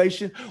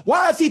tribulation,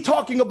 why is he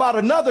talking about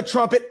another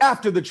trumpet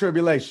after the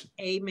tribulation?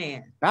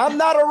 Amen. Now, I'm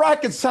not a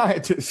rocket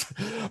scientist,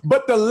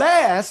 but the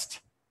last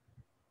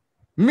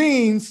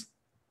means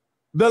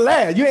the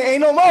last. You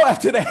ain't no more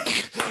after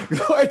that.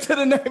 Glory to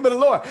the name of the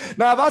Lord.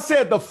 Now, if I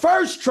said the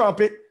first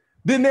trumpet,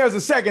 then there's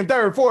a second,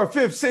 third, fourth,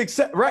 fifth, sixth,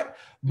 seventh, right?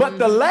 But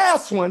the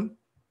last one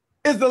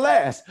is the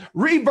last.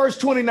 Read verse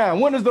 29.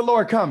 When is the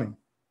Lord coming?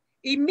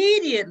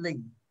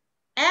 Immediately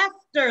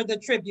after the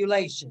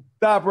tribulation.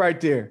 Stop right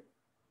there.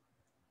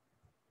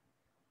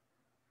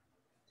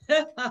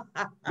 I'm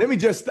going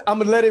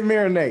to let it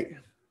marinate.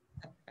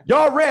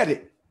 Y'all read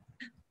it.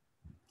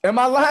 Am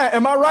I lying?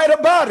 Am I right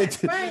about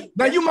it? Right.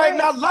 Now, you might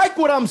not like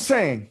what I'm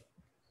saying.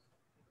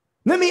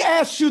 Let me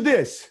ask you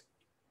this.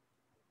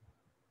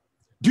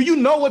 Do you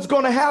know what's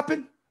going to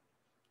happen?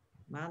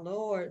 My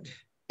Lord.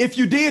 If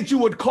you did, you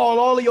would call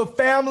all of your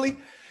family.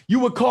 You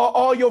would call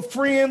all your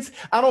friends.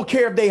 I don't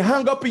care if they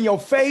hung up in your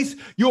face.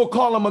 You'll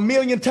call them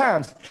 1,000,000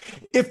 times.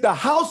 If the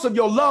house of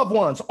your loved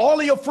ones, all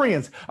of your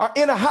friends are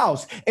in a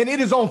house and it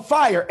is on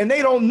fire and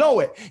they don't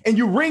know it, and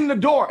you ring the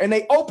door and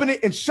they open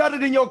it and shut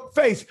it in your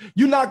face,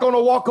 you're not going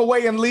to walk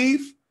away and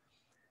leave.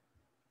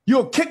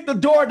 You'll kick the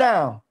door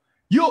down.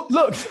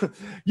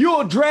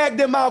 You'll drag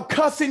them out,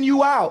 cussing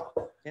you out.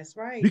 That's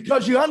right.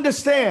 Because you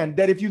understand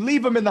that if you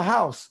leave them in the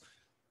house,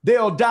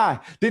 they'll die.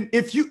 Then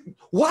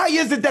why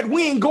is it that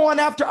we ain't going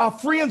after our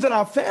friends and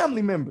our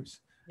family members?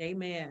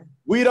 Amen.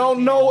 We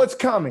don't know what's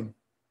coming.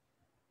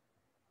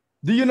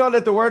 Do you know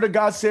that the word of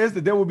God says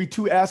that there will be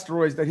 2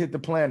 asteroids that hit the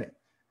planet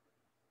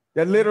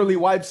that literally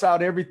wipes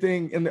out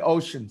everything in the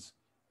oceans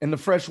and the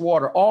fresh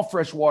water? All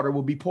fresh water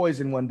will be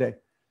poisoned one day.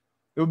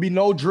 There will be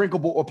no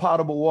drinkable or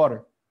potable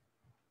water.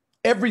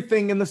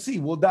 Everything in the sea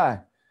will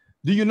die.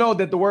 Do you know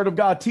that the word of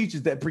God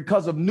teaches that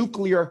because of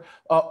nuclear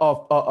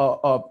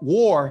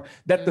war,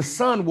 that the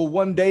sun will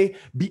one day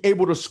be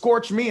able to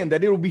scorch men,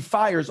 that it will be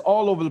fires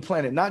all over the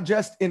planet, not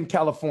just in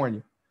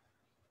California.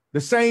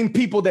 The same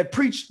people that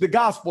preach the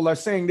gospel are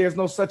saying there's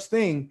no such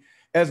thing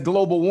as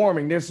global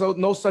warming. There's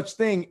no such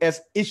thing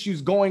as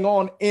issues going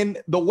on in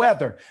the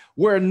weather,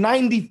 where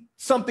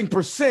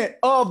 90-something%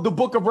 of the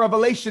book of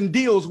Revelation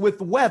deals with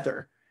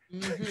weather.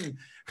 Mm-hmm.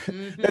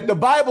 Mm-hmm. That the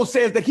Bible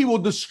says that he will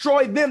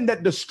destroy them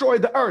that destroy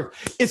the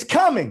earth. It's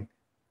coming.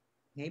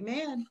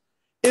 Amen.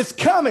 It's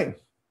coming.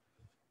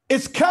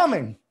 It's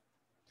coming.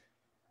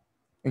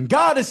 And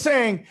God is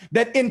saying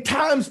that in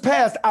times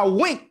past, I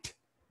winked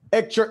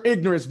at your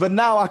ignorance, but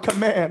now I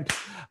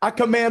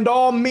command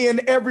all men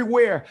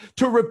everywhere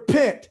to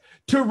repent,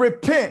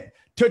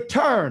 to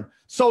turn.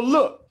 So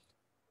look,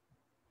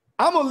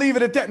 I'm going to leave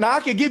it at that. Now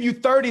I could give you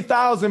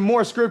 30,000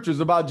 more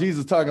scriptures about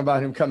Jesus talking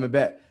about him coming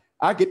back.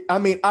 I'm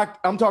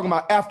talking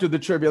about after the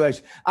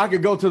tribulation. I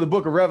could go to the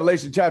book of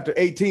Revelation chapter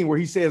 18 where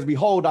he says,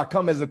 behold, I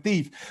come as a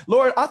thief.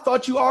 Lord, I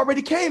thought you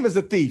already came as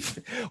a thief.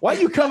 Why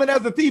are you coming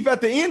as a thief at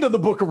the end of the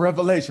book of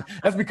Revelation?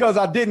 That's because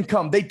I didn't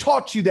come. They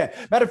taught you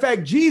that. Matter of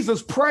fact,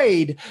 Jesus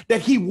prayed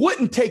that he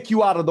wouldn't take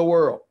you out of the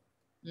world.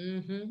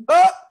 Mm-hmm.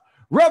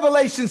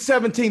 Revelation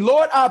 17,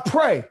 Lord, I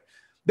pray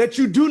that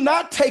you do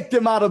not take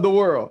them out of the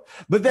world,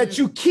 but that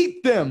you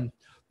keep them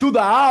through the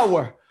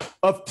hour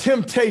of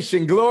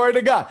temptation. Glory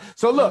to God.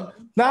 So look,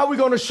 now we're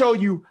going to show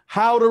you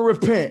how to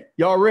repent.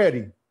 Y'all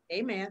ready?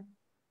 Amen.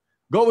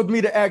 Go with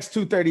me to Acts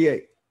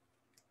 2:38.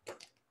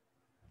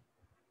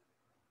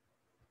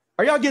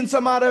 Are y'all getting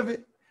something out of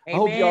it?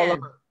 Amen.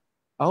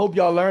 I hope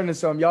y'all learning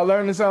something. Y'all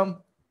learning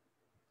something?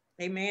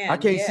 Amen. I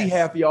can't see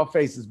half of y'all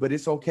faces, but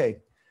it's okay.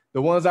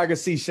 The ones I can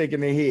see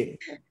shaking their head.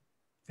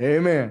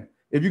 Amen.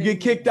 If you get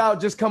kicked out,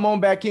 just come on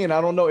back in.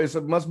 I don't know. It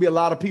must be a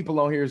lot of people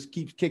on here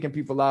keep kicking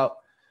people out.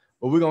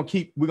 But we're gonna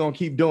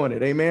keep doing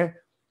it. Amen.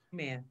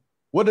 Amen.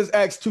 What does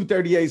Acts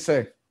 2:38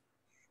 say?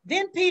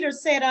 Then Peter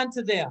said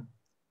unto them,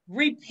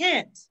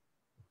 repent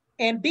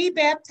and be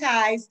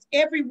baptized,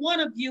 every one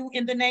of you,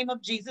 in the name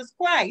of Jesus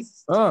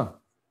Christ,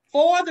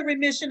 for the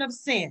remission of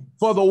sins.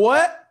 For the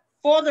what?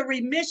 For the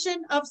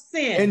remission of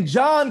sins. And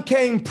John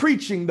came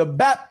preaching the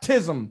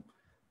baptism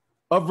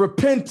of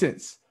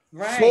repentance.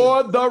 Right.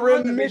 For the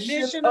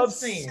remission of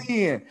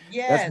sin.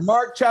 Yes. That's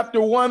Mark chapter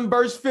 1,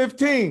 verse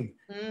 15.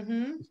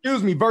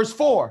 Mm-hmm. Verse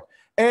 4.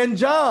 And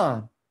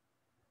John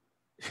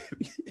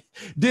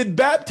did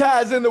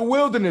baptize in the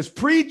wilderness,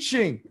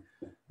 preaching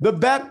the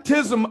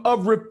baptism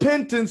of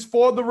repentance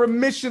for the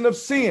remission of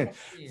sin.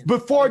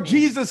 Before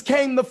Jesus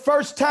came the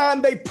first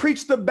time, they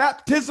preached the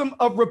baptism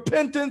of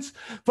repentance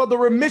for the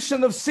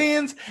remission of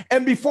sins.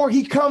 And before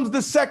he comes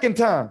the second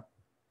time,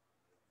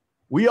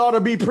 we ought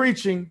to be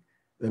preaching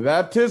the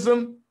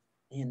baptism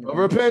of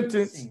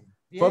repentance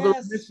for the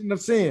remission of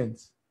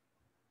sins.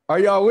 Are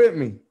y'all with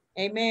me?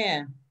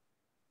 Amen.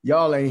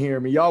 Y'all ain't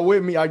hearing me. Y'all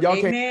with me? Y'all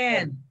Amen.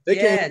 can't. They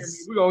can't hear me.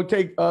 We're going to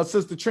take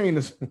Sister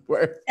Trina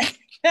somewhere.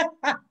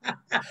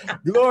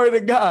 Glory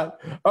to God.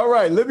 All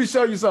right, let me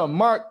show you something.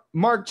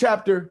 Mark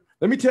chapter.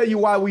 Let me tell you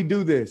why we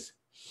do this.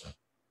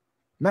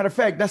 Matter of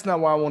fact, that's not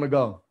where I want to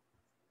go.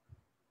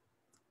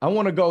 I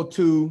want to go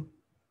to,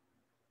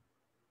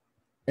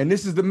 and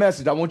this is the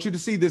message. I want you to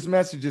see this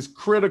message is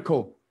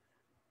critical.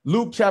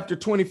 Luke chapter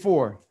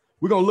 24.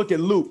 We're going to look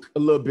at Luke a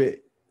little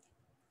bit.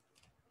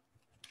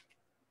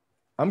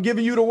 I'm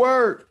giving you the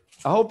word.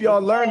 I hope y'all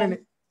learning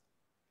it.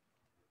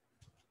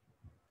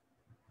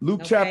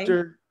 Luke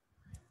chapter,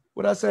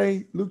 what I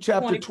say? Luke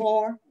chapter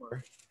 24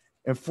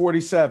 and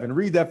 47.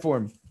 Read that for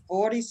me.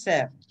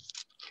 47.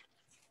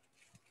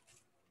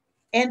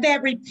 And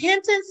that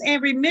repentance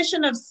and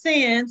remission of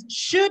sins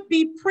should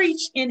be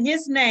preached in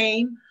his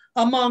name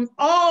among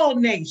all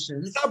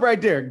nations. Stop right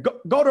there.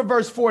 Go to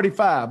verse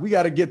 45. We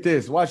got to get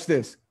this. Watch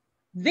this.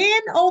 Then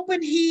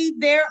opened he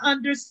their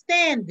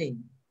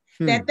understanding,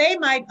 that they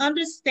might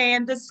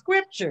understand the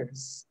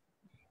scriptures,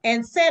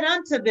 and said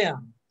unto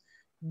them,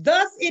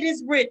 thus it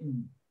is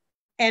written,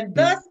 and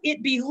thus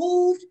it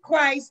behooved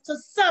Christ to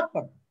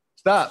suffer.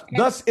 Stop. And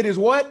thus it is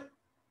what?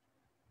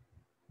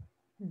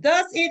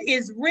 Thus it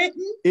is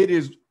written. It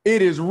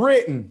is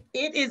written.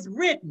 It is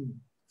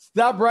written.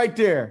 Stop right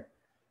there.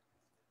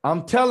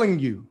 I'm telling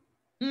you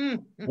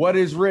what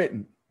is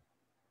written.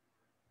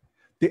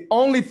 The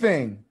only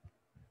thing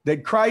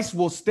that Christ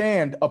will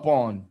stand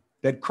upon,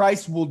 that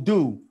Christ will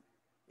do,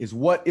 is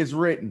what is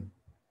written.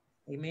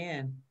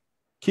 Amen.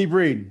 Keep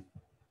reading.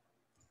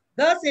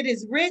 Thus it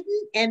is written,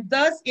 and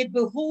thus it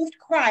behooved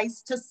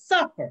Christ to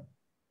suffer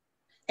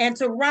and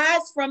to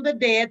rise from the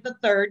dead the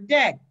third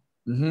day.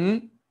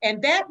 Mm-hmm.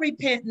 And that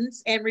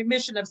repentance and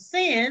remission of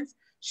sins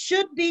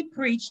should be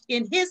preached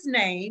in his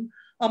name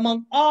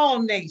among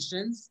all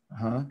nations,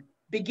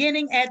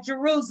 beginning at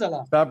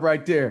Jerusalem. Stop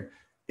right there.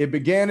 It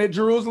began at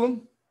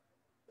Jerusalem.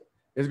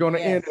 It's going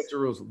to end at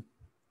Jerusalem.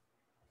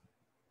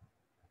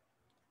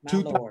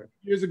 2,000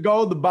 years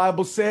ago, the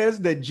Bible says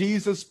that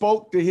Jesus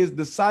spoke to his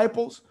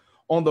disciples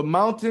on the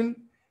mountain,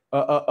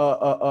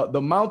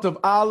 the Mount of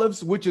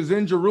Olives, which is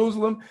in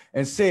Jerusalem,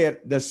 and said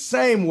the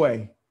same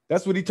way.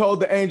 That's what he told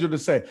the angel to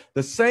say.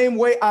 The same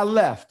way I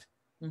left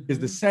is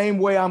the same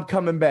way I'm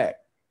coming back.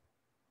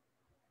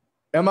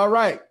 Am I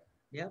right?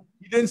 Yeah.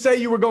 You didn't say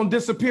you were going to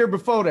disappear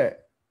before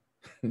that.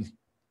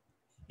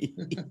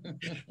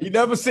 He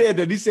never said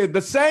that. He said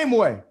the same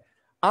way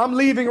I'm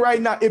leaving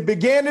right now. It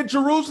began in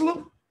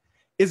Jerusalem.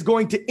 It's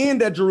going to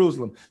end at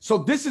Jerusalem. So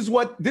this is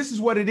what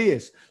it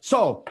is.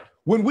 So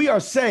when we are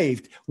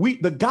saved,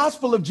 the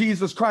gospel of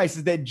Jesus Christ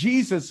is that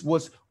Jesus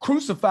was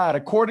crucified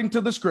according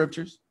to the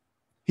scriptures.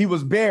 He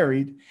was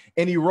buried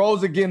and he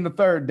rose again the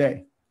third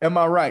day. Am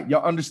I right?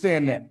 Y'all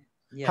understand that?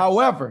 Yes.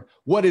 However,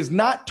 what is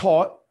not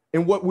taught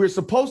and what we're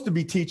supposed to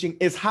be teaching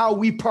is how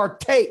we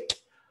partake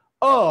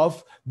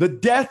of the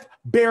death,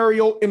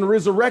 burial, and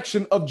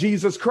resurrection of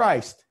Jesus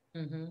Christ.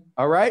 Mm-hmm.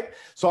 All right.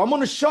 So I'm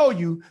going to show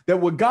you that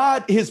what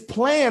God, his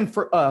plan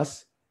for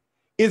us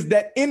is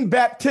that in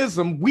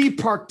baptism, we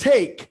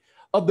partake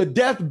of the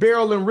death,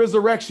 burial, and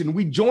resurrection.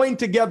 We join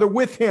together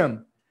with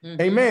him.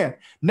 Mm-hmm. Amen.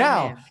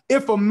 Now, Amen.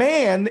 If a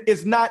man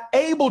is not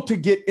able to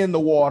get in the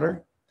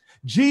water,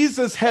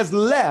 Jesus has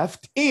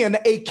left in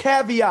a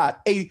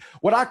caveat,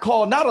 what I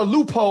call not a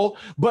loophole,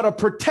 but a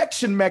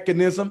protection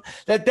mechanism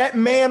that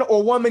man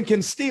or woman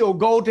can still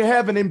go to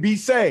heaven and be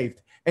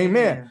saved.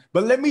 Amen. Amen.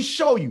 But let me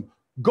show you.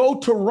 Go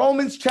to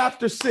Romans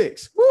chapter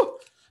 6. Woo!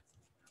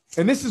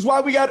 And this is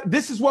what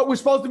we're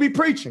supposed to be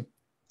preaching.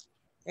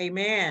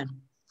 Amen.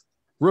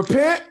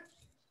 Repent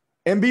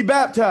and be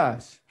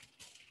baptized.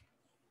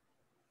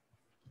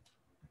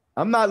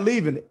 I'm not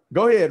leaving it.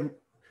 Go ahead.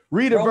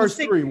 Read it, verse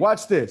 3.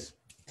 Watch this.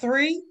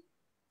 3.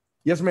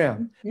 Yes,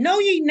 ma'am. Know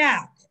ye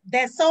not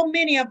that so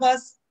many of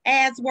us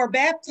as were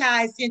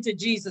baptized into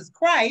Jesus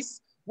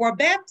Christ were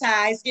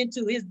baptized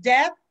into his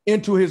death?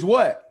 Into his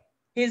what?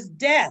 His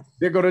death.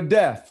 There go to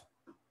death.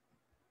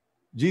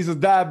 Jesus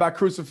died by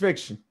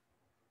crucifixion.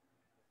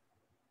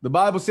 The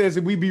Bible says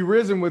if we be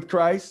risen with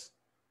Christ,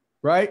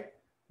 right?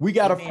 We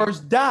got to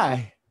first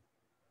die.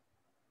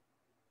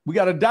 We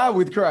got to die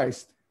with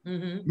Christ.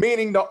 Mm-hmm.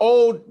 Meaning the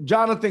old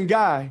Jonathan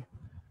guy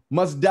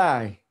must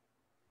die.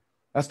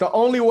 That's the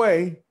only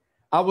way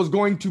I was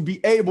going to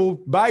be able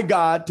by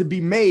God to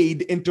be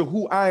made into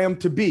who I am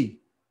to be,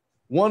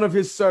 one of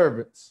his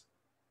servants,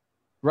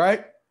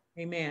 right?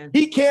 Amen.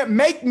 He can't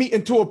make me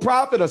into a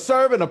prophet, a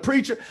servant, a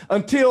preacher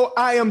until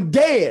I am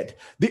dead.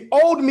 The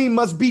old me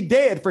must be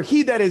dead, for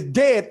he that is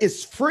dead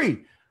is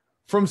free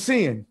from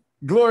sin.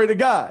 Glory to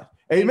God.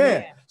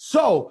 Amen.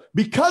 So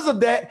because of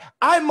that,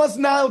 I must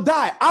now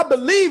die. I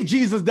believe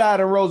Jesus died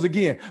and rose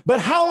again,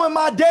 but how am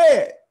I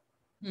dead?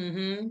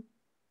 Mm-hmm.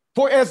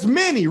 For as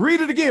many,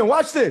 read it again.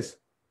 Watch this.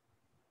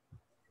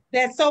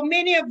 That so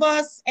many of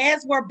us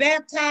as were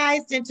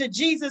baptized into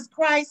Jesus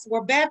Christ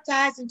were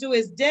baptized into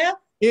his death.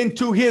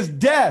 Into his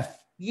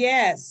death.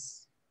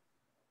 Yes.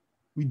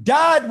 We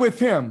died with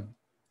him.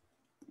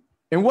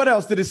 And what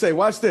else did it say?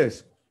 Watch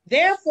this.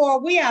 Therefore,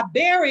 we are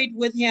buried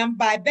with him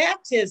by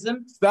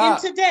baptism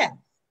into death.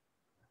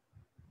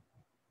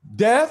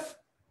 Death,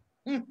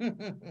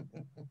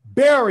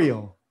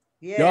 burial.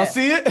 Yes. Y'all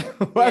see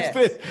it? Watch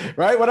this,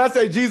 right? When I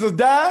say Jesus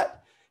died,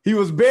 he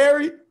was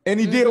buried, and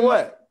he did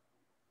what?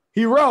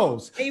 He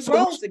rose. He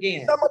rose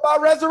again. Something about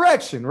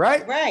resurrection,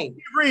 right? Right.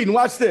 Keep reading.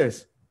 Watch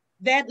this.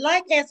 That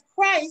like as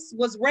Christ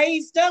was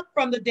raised up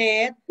from the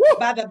dead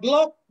by the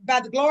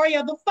glory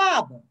of the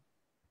Father,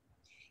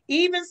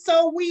 even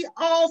so we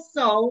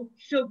also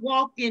should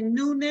walk in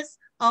newness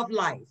of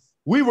life.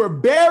 We were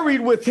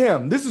buried with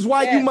him. This is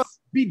why you must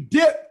be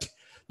dipped.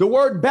 The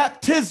word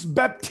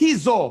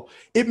baptizo,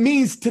 it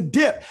means to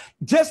dip.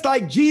 Just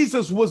like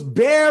Jesus was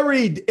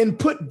buried and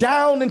put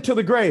down into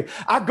the grave,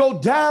 I go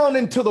down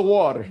into the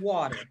water.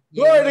 Glory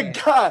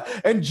to God.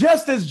 And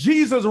just as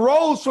Jesus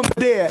rose from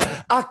the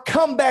dead, I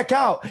come back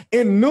out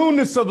in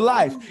newness of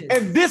life.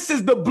 And this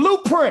is the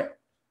blueprint.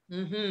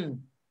 Mm-hmm.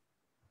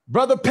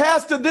 Brother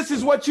Pastor, this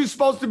is what you're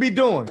supposed to be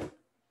doing.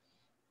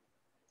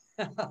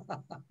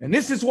 And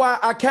this is why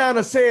I kind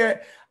of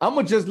said, I'm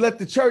going to just let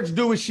the church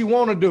do what she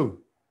want to do.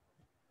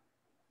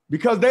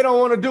 Because they don't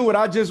want to do what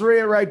I just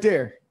read right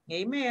there.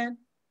 Amen.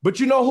 But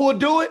you know who will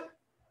do it?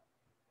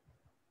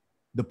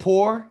 The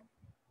poor,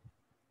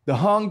 the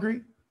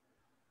hungry,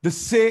 the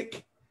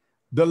sick,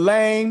 the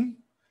lame,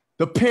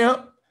 the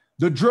pimp,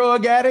 the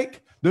drug addict,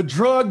 the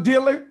drug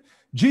dealer.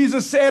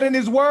 Jesus said in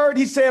his word,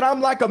 he said,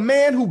 I'm like a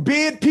man who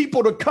bid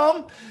people to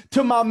come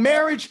to my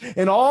marriage,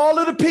 and all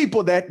of the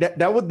people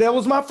that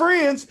was my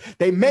friends,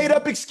 they made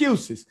up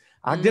excuses.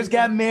 I just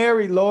got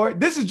married,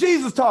 Lord. This is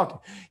Jesus talking.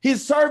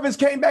 His servants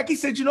came back. He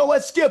said, you know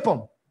what? Skip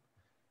them.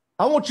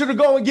 I want you to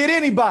go and get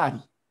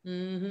anybody.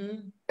 Mm-hmm.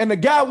 And the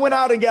guy went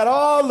out and got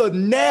all the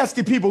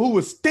nasty people who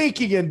were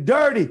stinky and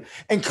dirty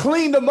and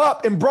cleaned them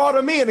up and brought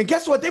them in. And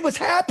guess what? They was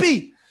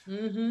happy.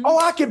 Mm-hmm. Oh,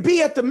 I could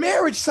be at the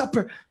marriage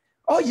supper.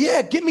 Oh,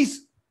 yeah, give me.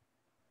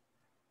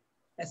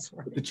 That's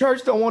right. The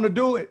church don't want to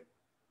do it.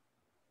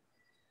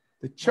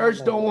 The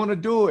church don't want to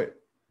do it.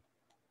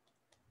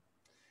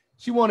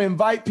 She want to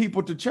invite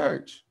people to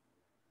church.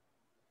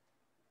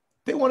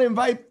 They want to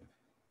invite.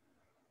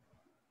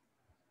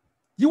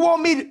 You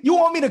want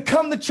me to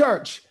come to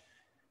church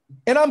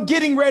and I'm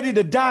getting ready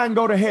to die and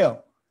go to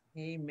hell.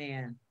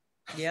 Amen.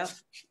 Yep.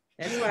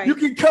 That's right. You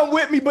can come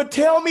with me, but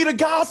tell me the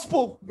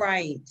gospel.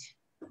 Right.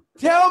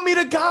 Tell me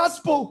the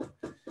gospel.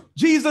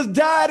 Jesus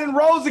died and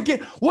rose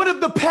again. What if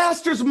the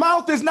pastor's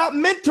mouth is not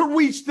meant to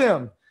reach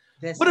them?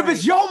 What if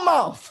it's your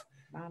mouth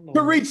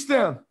to reach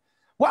them?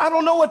 Well, I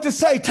don't know what to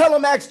say. Tell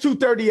them Acts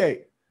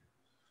 2:38.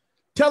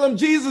 Tell them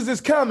Jesus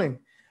is coming.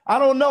 I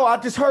don't know. I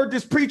just heard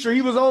this preacher.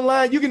 He was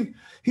online.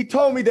 He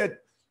told me that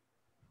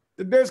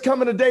there's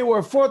coming a day where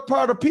a fourth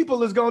part of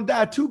people is going to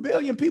die. 2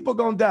 billion people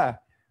going to die.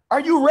 Are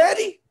you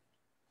ready?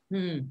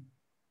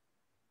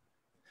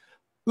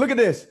 Look at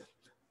this.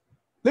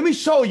 Let me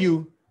show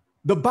you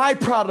the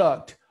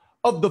byproduct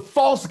of the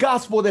false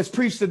gospel that's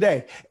preached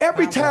today.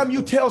 Every time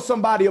you tell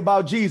somebody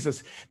about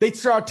Jesus, they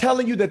start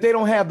telling you that they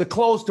don't have the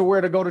clothes to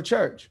wear to go to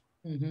church.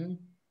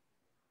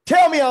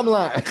 Tell me I'm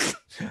lying.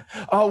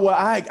 Oh, well,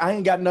 I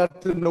ain't got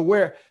nothing to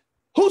wear.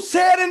 Who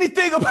said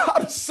anything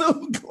about a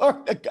suit?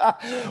 Glory to God.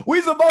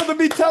 We supposed to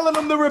be telling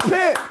them to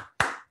repent.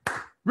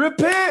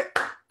 Repent.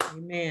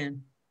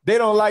 Amen. They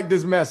don't like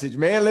this message,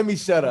 man. Let me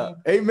shut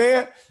up.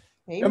 Amen.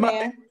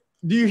 Amen.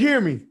 Do you hear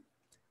me?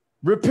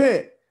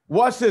 Repent.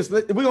 Watch this.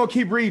 We're going to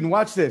keep reading.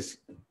 Watch this.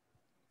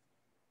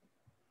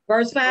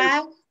 Verse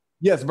 5?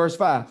 Yes, verse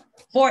 5.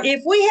 For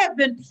if we have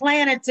been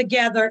planted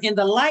together in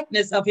the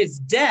likeness of his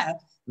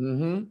death,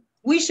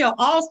 we shall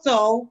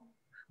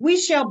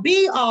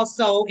be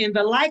also in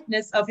the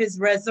likeness of his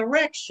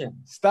resurrection.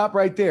 Stop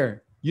right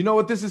there. You know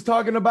what this is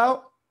talking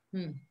about?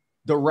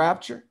 The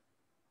rapture.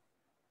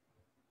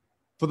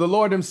 For the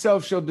Lord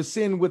himself shall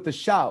descend with a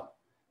shout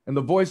and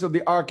the voice of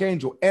the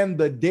archangel, and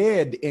the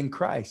dead in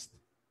Christ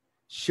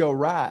shall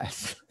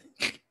rise.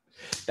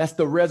 That's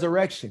the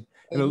resurrection.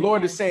 And the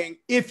Lord is saying,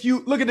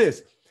 look at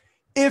this.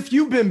 If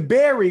you've been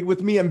buried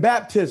with me in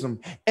baptism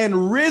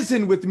and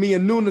risen with me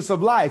in newness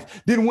of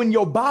life, then when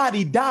your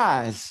body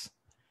dies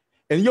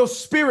and your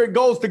spirit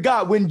goes to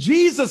God, when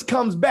Jesus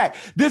comes back,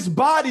 this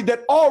body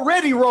that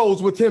already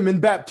rose with him in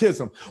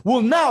baptism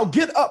will now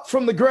get up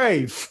from the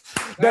grave.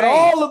 That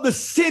all of the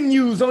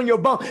sinews on your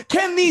bone,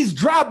 can these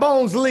dry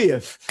bones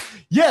live?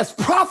 Yes,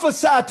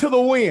 prophesy to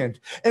the wind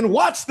and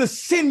watch the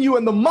sinew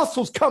and the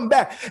muscles come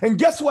back. And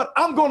guess what?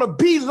 I'm going to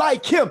be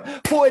like him,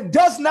 for it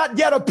does not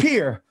yet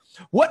appear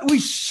what we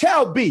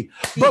shall be.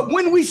 But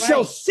when we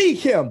shall see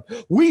him,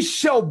 we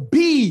shall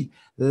be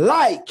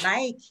like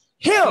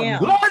him.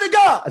 Glory to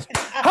God.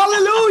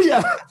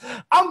 Hallelujah.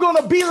 I'm going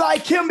to be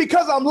like him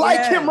because I'm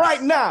like him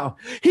right now.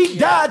 He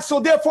died, so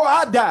therefore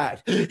I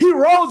died. He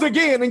rose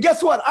again. And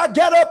guess what? I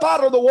got up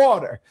out of the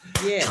water,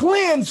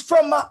 cleansed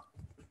from my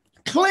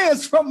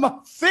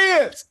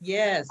sins.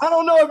 Yes. I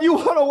don't know if you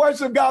want to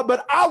worship God,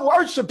 but I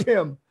worship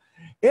him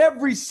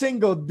every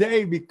single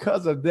day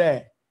because of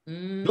that.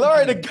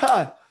 Glory to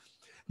God.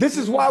 This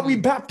is why we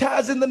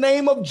baptize in the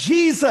name of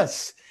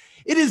Jesus.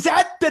 It is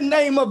at the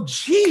name of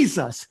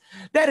Jesus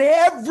that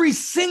every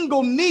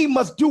single knee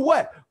must do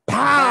what?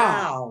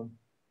 Bow.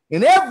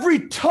 And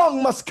every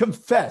tongue must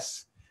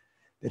confess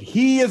that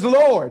he is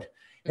Lord.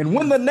 And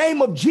when the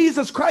name of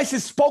Jesus Christ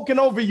is spoken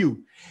over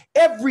you,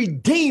 every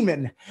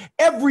demon,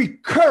 every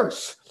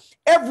curse,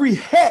 every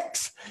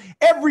hex,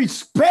 every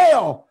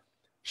spell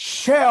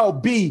shall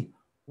be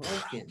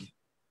broken.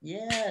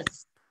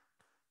 Yes.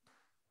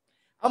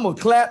 I'm going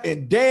to clap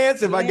and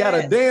dance if I got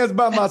to dance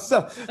by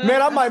myself.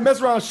 Man, I might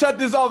mess around, shut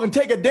this off and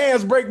take a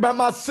dance break by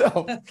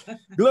myself.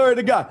 Glory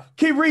to God.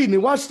 Keep reading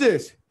it. Watch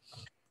this.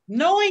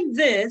 Knowing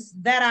this,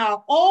 that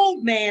our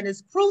old man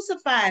is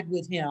crucified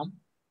with him,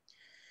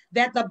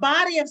 that the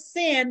body of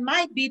sin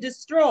might be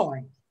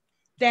destroyed,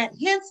 that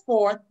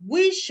henceforth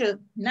we should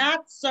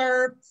not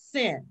serve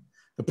sin.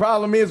 The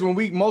problem is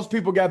when most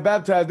people got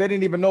baptized, they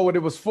didn't even know what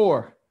it was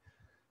for.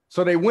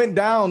 So they went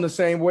down the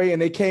same way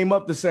and they came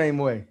up the same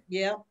way.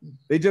 Yeah.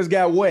 They just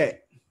got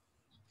wet.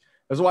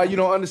 That's why you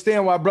don't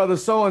understand why brother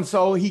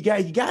so-and-so, he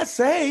got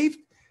saved,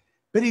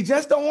 but he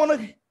just don't want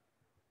to,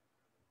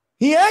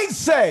 he ain't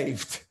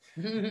saved.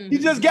 He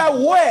just got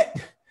wet.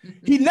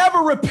 He never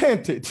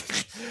repented.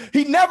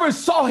 He never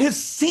saw his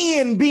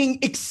sin being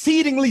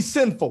exceedingly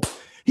sinful.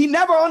 He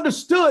never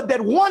understood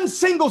that one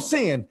single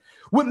sin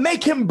would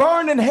make him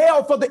burn in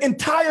hell for the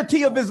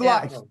entirety of his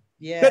life.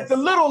 Yes. That the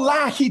little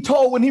lie he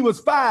told when he was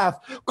 5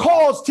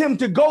 caused him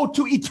to go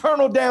to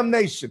eternal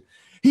damnation.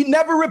 He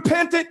never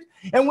repented.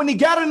 And when he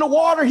got in the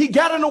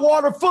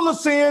water full of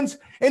sins,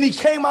 and he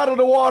came out of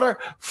the water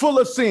full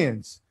of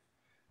sins.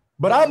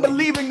 But I'm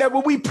believing that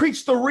when we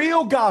preach the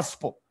real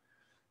gospel,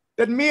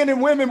 that men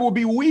and women will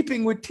be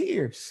weeping with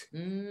tears.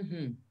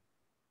 Amen.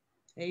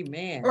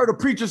 I heard a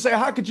preacher say,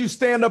 how could you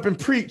stand up and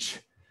preach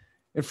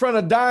in front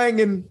of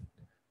dying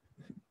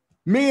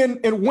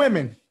men and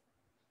women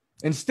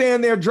and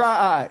stand there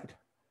dry-eyed,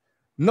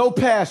 no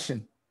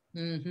passion?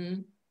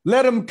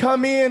 Let them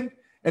come in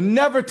and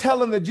never tell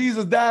them that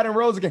Jesus died and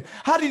rose again.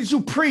 How did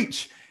you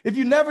preach if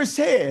you never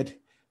said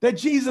that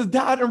Jesus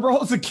died and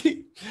rose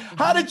again?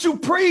 How did you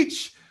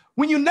preach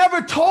when you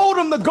never told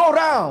them to go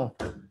down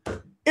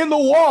in the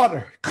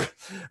water?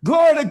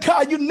 Glory to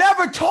God. You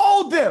never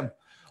told them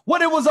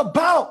what it was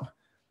about.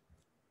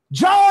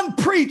 John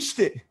preached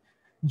it.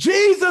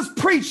 Jesus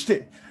preached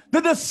it.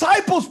 The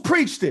disciples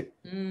preached it.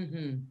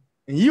 And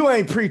you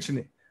ain't preaching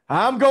it.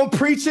 I'm going to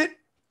preach it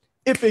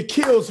if it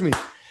kills me.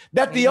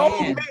 that the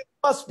old man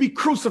must be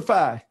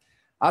crucified.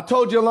 I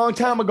told you a long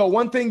time ago,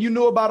 one thing you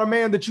knew about a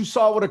man that you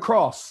saw with a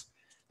cross,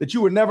 that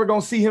you were never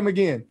going to see him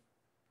again.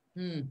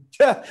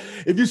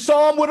 If you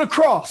saw him with a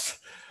cross,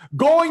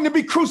 going to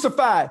be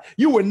crucified,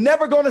 you were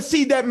never going to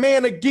see that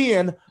man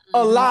again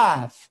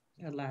alive.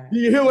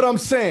 You hear what I'm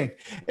saying?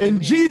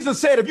 And Jesus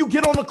said, if you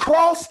get on the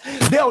cross,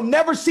 they'll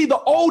never see the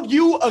old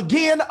you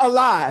again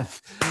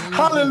alive.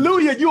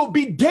 Hallelujah. You'll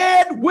be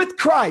dead with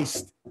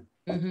Christ.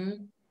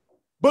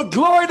 But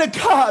glory to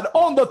God,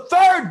 on the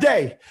third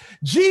day,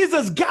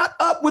 Jesus got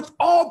up with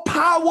all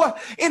power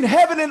in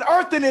heaven and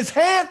earth in his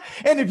hand.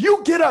 And if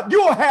you get up,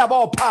 you'll have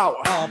all power.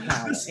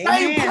 The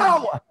same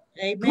power.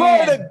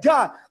 Glory to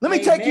God. Let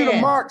me take you to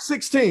Mark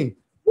 16.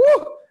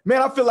 Woo!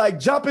 Man, I feel like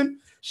jumping.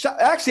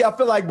 Actually, I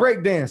feel like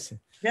breakdancing.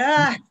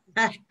 I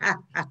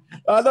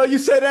know you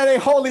say that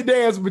ain't holy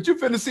dance, but you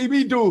finna see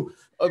me do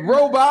a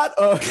robot.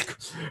 Y'all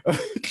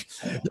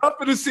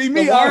finna see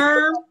me.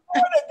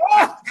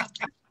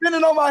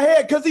 Spinning on my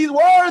head because he's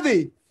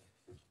worthy.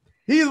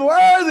 He's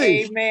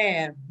worthy.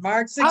 Amen.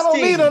 Mark 16. I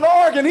don't need an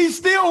organ. He's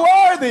still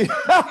worthy.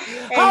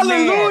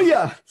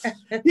 Hallelujah.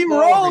 He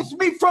rose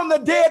me from the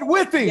dead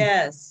with him.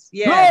 Yes.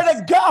 Glory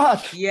to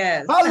God.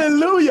 Yes.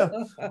 Hallelujah.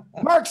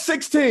 Mark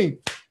 16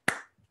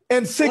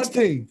 and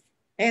 16.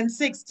 And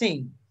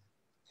 16.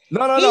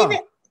 No.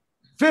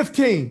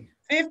 15.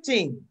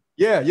 15.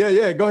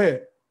 Yeah. Go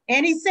ahead.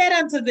 And he said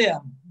unto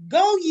them,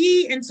 go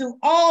ye into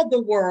all the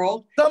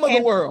world. Some of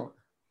the world.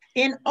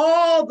 In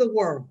all the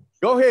world.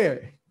 Go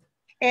ahead.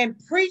 And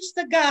preach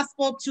the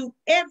gospel to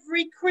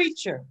every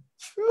creature.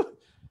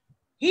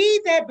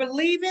 He that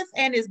believeth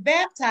and is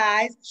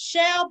baptized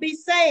shall be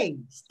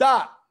saved.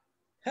 Stop.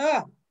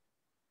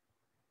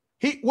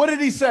 What did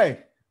he say?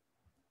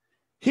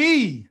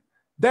 He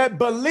that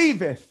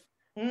believeth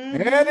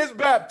and is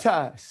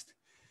baptized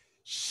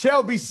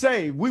shall be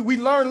saved. We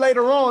learn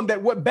later on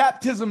that what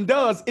baptism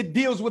does, it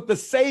deals with the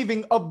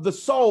saving of the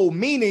soul.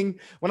 Meaning,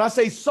 when I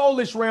say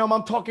soulish realm,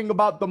 I'm talking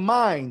about the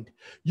mind.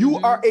 You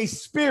are a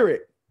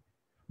spirit,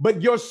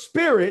 but your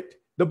spirit,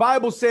 the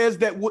Bible says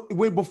that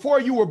before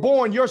you were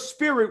born, your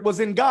spirit was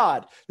in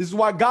God. This is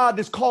why God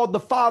is called the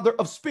Father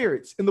of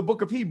spirits in the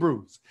book of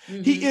Hebrews.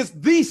 He is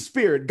the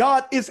spirit.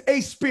 God is a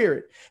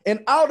spirit.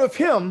 And out of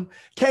him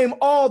came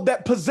all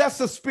that possess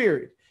a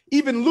spirit.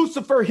 Even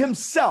Lucifer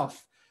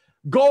himself.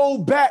 Go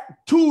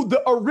back to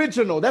the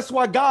original. That's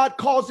why God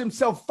calls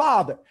himself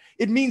Father.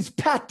 It means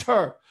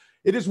pater.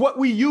 It is what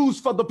we use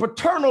for the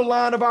paternal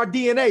line of our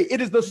DNA. It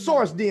is the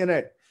source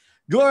DNA.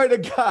 Glory to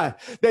God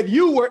that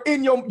you were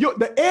in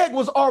the egg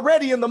was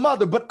already in the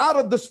mother, but out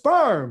of the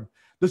sperm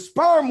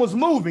was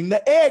moving.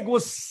 The egg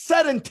was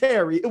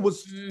sedentary. It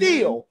was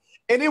still.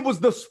 And it was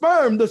the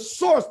sperm, the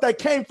source that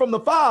came from the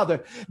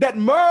Father that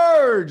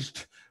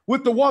merged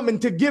with the woman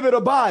to give it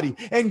a body.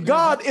 And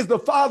God is the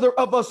Father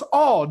of us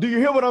all. Do you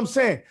hear what I'm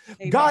saying?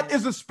 Amen. God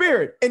is a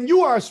spirit and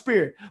you are a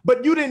spirit,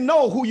 but you didn't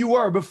know who you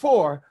were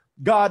before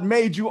God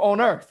made you on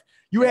earth.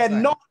 You had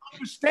no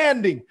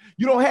understanding.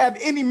 You don't have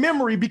any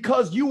memory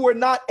because you were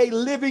not a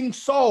living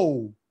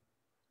soul.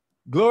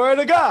 Glory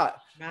to God.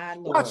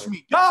 Watch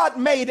me. God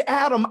made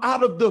Adam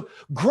out of the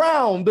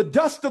ground, the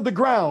dust of the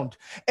ground,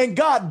 and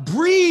God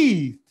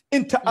breathed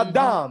into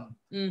Adam,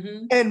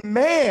 and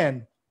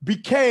man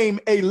became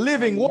a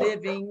living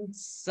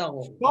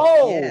soul.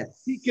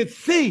 He could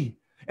see.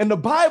 And the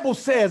Bible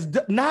says,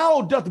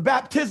 now doth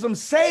baptism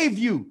save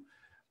you,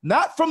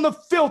 not from the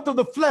filth of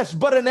the flesh,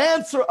 but an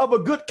answer of a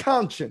good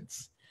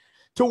conscience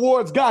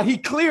towards God. He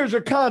clears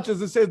your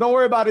conscience and says, don't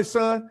worry about it,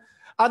 son.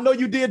 I know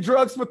you did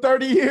drugs for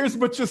 30 years,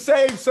 but you're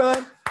saved,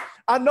 son.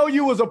 I know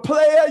you was a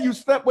player. You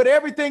slept with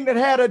everything that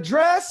had a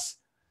dress,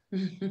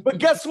 but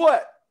guess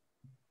what?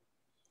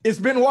 It's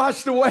been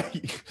washed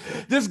away.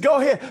 Just go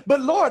ahead.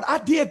 But Lord, I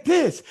did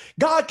this.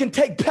 God can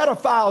take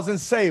pedophiles and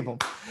save them.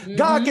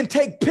 God can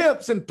take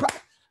pimps and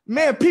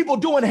people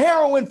doing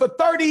heroin for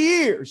 30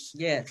 years.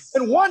 Yes.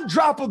 And one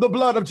drop of the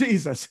blood of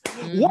Jesus,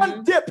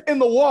 one dip in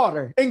the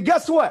water. And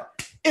guess what?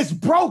 It's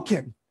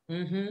broken.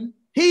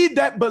 He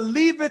that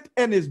believeth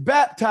and is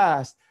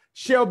baptized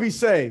shall be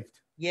saved.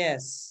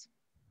 Yes.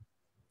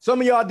 Some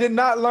of y'all did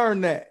not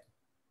learn that.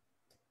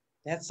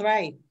 That's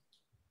right.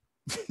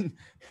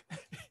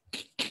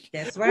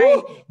 That's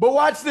right. But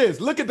watch this.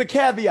 Look at the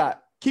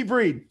caveat. Keep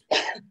reading.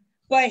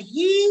 But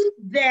he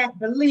that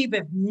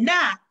believeth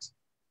not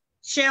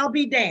shall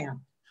be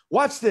damned.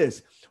 Watch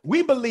this.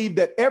 We believe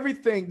that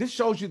everything, this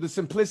shows you the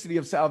simplicity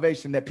of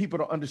salvation, that people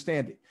don't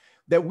understand it,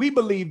 that we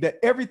believe that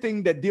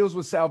everything that deals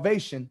with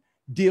salvation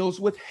deals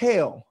with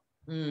hell.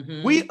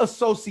 We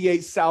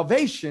associate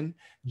salvation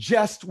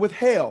just with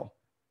hell.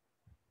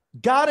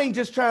 God ain't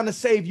just trying to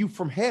save you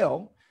from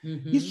hell.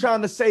 He's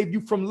trying to save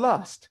you from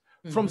lust,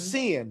 from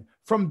sin,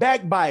 from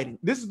backbiting.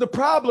 This is the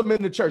problem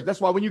in the church. That's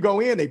why when you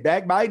go in, they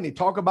backbite and they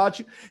talk about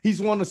you. He's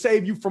wanting to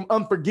save you from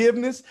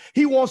unforgiveness.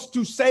 He wants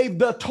to save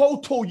the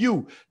total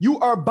you. You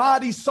are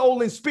body,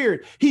 soul, and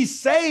spirit. He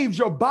saves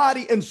your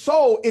body and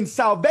soul in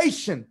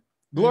salvation.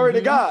 Glory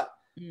to God.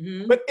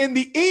 Mm-hmm. But in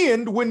the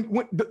end,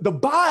 when the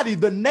body,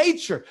 the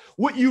nature,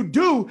 what you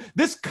do,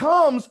 this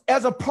comes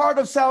as a part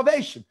of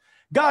salvation.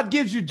 God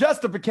gives you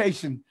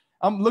justification.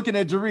 I'm looking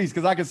at Jerice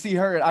because I can see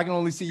her. I can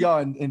only see y'all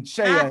and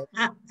Shea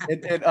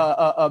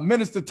and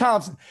Minister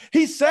Thompson.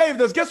 He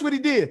saved us. Guess what he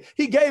did?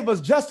 He gave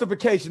us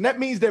justification. That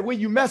means that when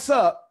you mess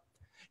up,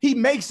 he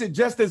makes it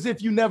just as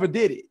if you never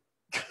did it.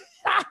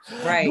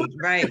 Right,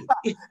 right.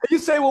 You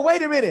say, well,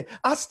 wait a minute.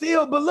 But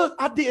look,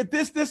 I did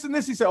this, this, and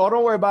this. He said, oh,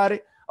 don't worry about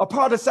it. A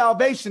part of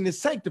salvation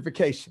is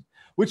sanctification,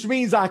 which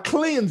means I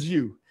cleanse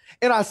you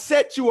and I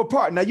set you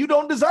apart. Now, you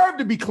don't deserve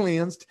to be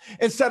cleansed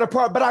and set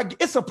apart, but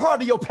it's a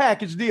part of your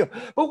package deal.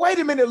 But wait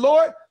a minute,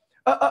 Lord.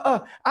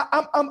 I'm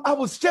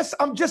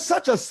just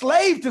such a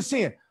slave to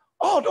sin.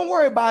 Oh, don't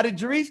worry about it,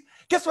 Jerice.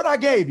 Guess what I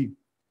gave you?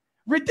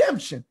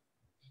 Redemption.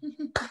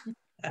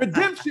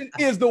 Redemption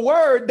is the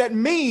word that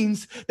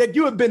means that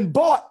you have been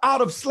bought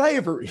out of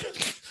slavery,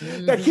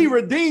 that he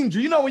redeemed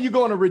you. You know, when you're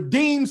going to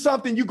redeem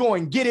something, you go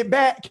and get it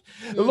back.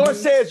 The Lord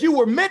says you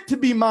were meant to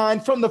be mine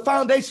from the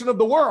foundation of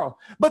the world,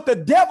 but the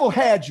devil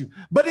had you.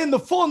 But in the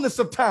fullness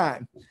of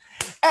time,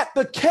 at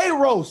the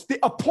kairos, the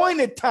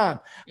appointed time,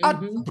 how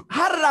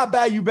did I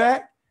buy you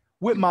back?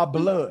 With my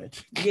blood.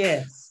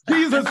 Yes.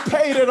 Jesus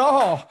paid it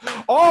all.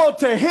 All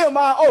to him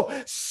I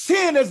owe.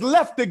 Sin has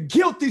left the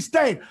guilty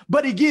stain,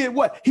 but he did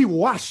what? He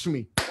washed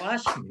me.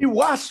 He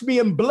washed me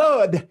in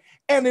blood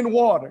and in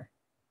water.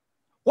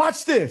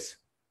 Watch this.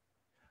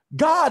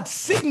 God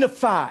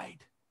signified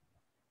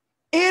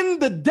in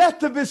the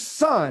death of his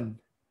son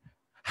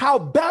how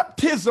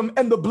baptism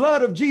and the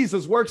blood of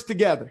Jesus works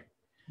together.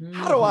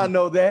 How do I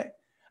know that?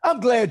 I'm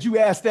glad you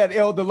asked that,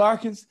 Elder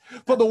Larkins.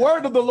 For the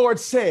word of the Lord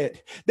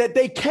said that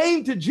they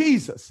came to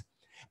Jesus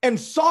and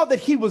saw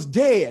that he was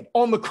dead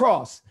on the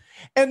cross.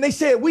 And they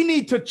said, we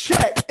need to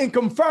check and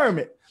confirm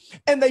it.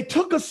 And they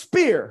took a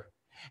spear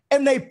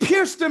and they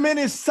pierced him in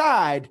his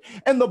side.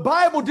 And the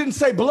Bible didn't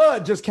say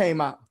blood just came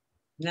out.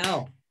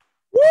 No.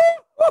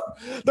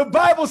 The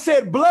Bible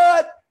said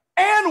blood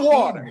and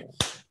water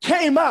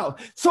came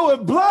out. So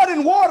if blood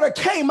and water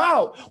came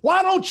out,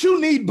 why don't you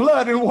need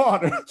blood and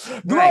water?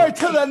 Glory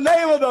to the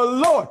name of the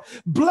Lord.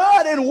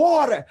 Blood and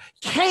water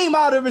came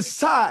out of his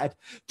side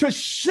to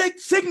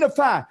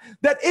signify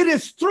that it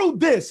is through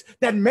this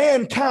that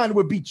mankind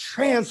would be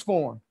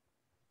transformed.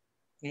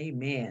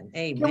 Amen.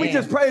 Amen. Can we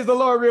just praise the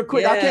Lord real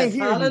quick? Yes, I can't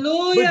hear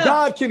hallelujah. you, but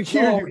God can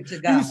hear Glory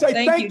you. to You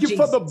say, thank you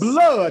for the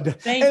blood,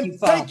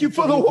 thank you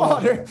for the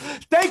water.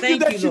 Thank you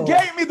that you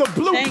gave me the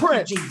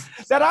blueprint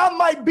that I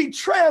might be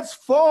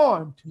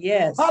transformed.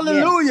 Yes.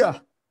 Hallelujah.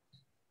 Yes.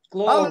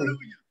 Glory. Hallelujah.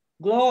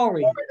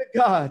 Glory. Glory to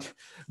God.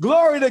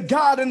 Glory to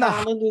God in the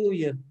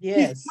hallelujah.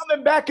 Yes. He's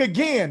coming back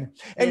again.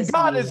 And yes,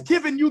 God has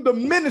given you the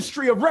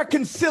ministry of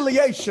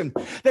reconciliation,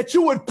 that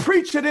you would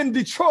preach it in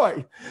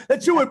Detroit,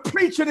 that you would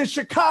preach it in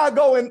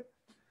Chicago and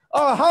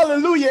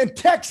hallelujah, in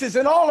Texas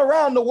and all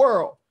around the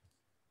world.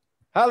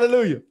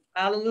 Hallelujah.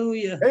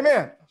 Hallelujah.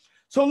 Amen.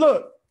 So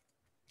look,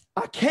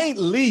 I can't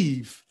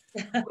leave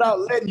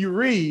without letting you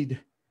read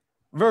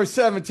verse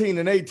 17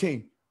 and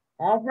 18.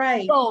 All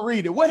right. Don't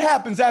read it. What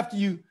happens after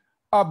you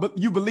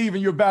believe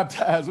and you're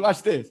baptized?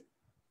 Watch this.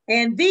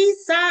 And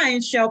these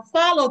signs shall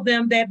follow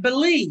them that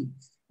believe.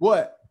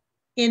 What?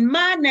 In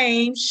my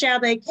name shall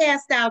they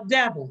cast out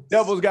devils.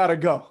 Devils got to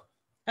go.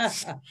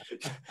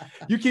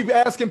 You keep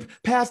asking,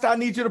 Pastor, I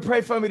need you to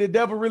pray for me. The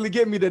devil really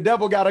get me. The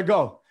devil got to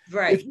go.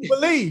 Right. If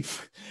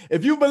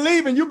you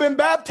believe and you've been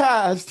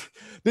baptized,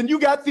 then you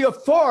got the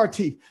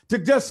authority to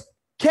just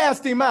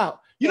cast him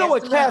out. You know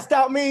what cast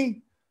out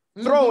mean?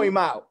 Throw him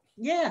out.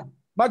 Yeah.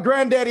 My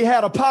granddaddy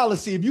had a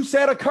policy. If you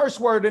said a curse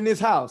word in this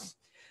house,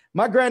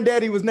 my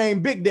granddaddy was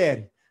named Big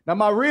Daddy. Now,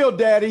 my real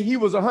daddy, he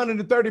was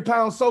 130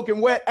 pounds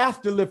soaking wet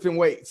after lifting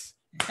weights.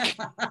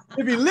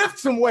 If he lifted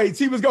some weights,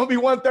 he was going to be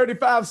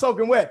 135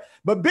 soaking wet.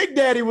 But Big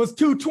Daddy was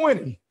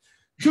 220,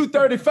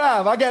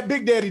 235. I got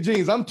Big Daddy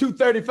jeans. I'm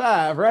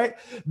 235, right?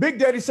 Big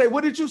Daddy say,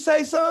 what did you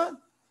say, son?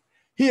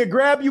 He'll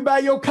grab you by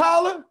your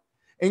collar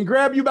and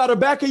grab you by the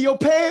back of your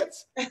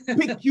pants,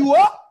 pick you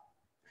up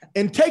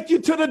and take you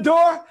to the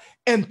door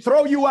and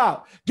throw you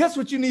out. Guess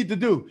what you need to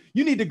do?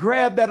 You need to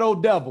grab that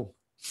old devil.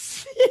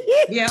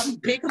 Yeah,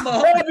 pick him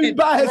up. Grab him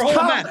by his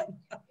collar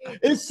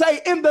and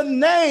say, in the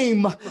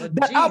name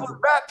that Jesus. I was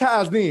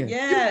baptized in.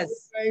 Yes.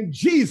 In the name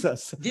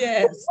Jesus.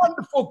 Yes. The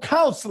wonderful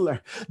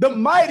counselor, the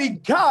mighty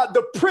God,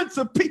 the Prince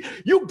of Peace.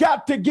 You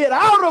got to get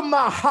out of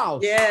my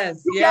house.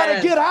 Yes. You got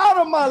to get out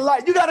of my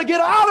life. You got to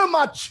get out of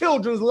my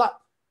children's life.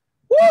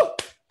 Woo!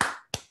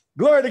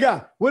 Glory to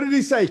God. What did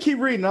he say? Keep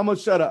reading. I'm going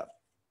to shut up.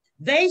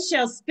 They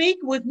shall speak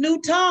with new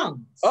tongues.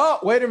 Oh,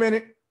 wait a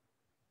minute.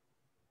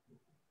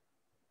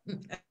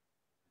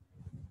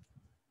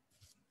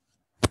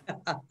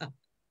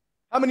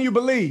 How many of you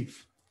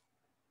believe?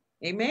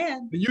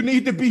 Amen. You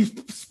need to be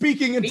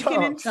speaking in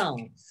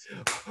tongues.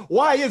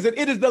 Why is it?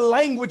 It is the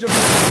language of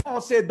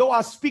Paul said, though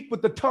I speak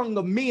with the tongue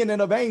of men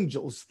and of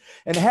angels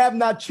and have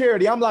not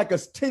charity, I'm like a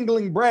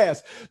tingling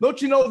brass.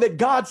 Don't you know that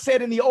God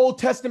said in the Old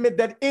Testament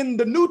that in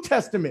the New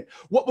Testament,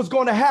 what was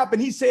going to happen?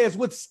 He says,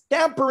 with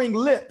stammering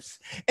lips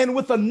and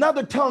with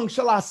another tongue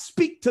shall I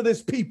speak to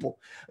this people.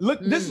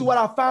 Look, this is what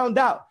I found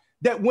out,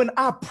 that when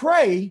I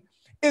pray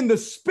in the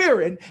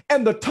spirit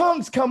and the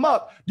tongues come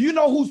up, do you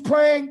know who's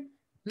praying?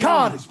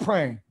 God is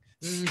praying.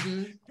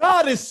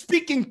 God is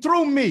speaking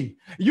through me.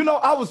 You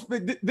know,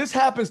 this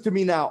happens to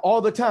me now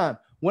all the time.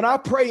 When I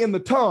pray in the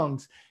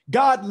tongues,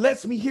 God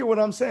lets me hear what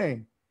I'm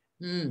saying.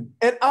 And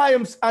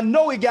I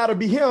know it got to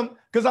be him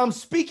because I'm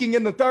speaking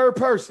in the third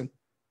person,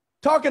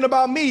 talking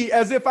about me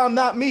as if I'm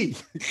not me.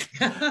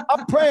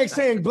 I'm praying,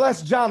 saying,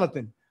 bless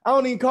Jonathan. I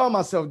don't even call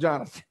myself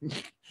Jonathan.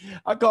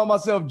 I call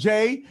myself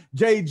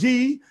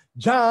JG,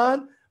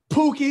 John,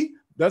 Pookie.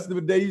 That's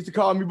what they used to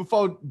call me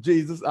before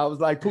Jesus. I was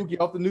like Pookie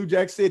off the New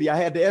Jack City. I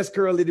had the S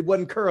curly. It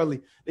wasn't curly.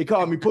 They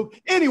called me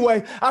Pookie.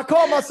 Anyway, I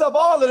call myself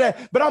all of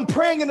that, but I'm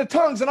praying in the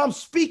tongues and I'm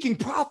speaking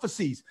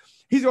prophecies.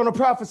 He's going to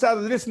prophesy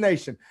to this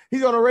nation. He's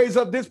going to raise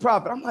up this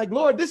prophet. I'm like,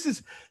 Lord,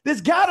 this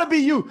gotta be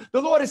you.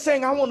 The Lord is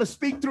saying, I want to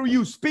speak through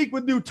you. Speak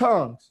with new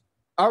tongues.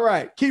 All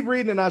right, keep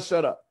reading and I'll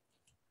shut up.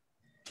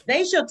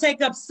 They shall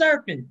take up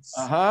serpents.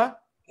 And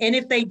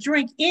if they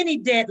drink any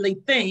deadly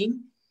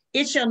thing,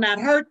 it shall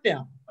not hurt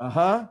them.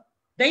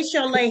 They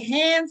shall lay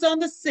hands on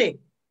the sick,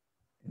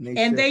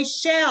 and they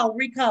shall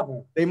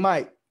recover. They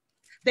might.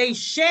 They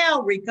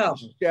shall recover.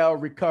 They shall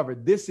recover.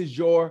 This is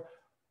your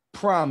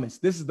promise.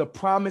 This is the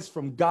promise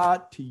from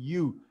God to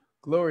you.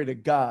 Glory to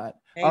God.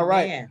 Amen. All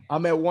right.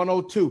 I'm at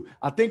 102.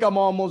 I think I'm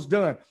almost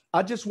done.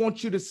 I just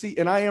want you to see,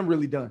 and I am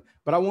really done,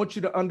 but I want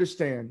you to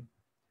understand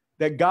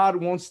that God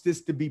wants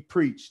this to be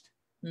preached.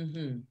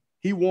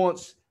 He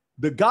wants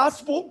the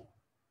gospel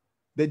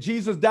that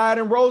Jesus died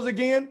and rose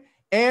again,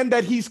 and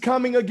that he's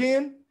coming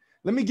again.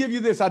 Let me give you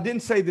this. I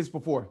didn't say this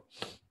before.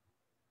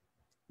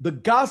 The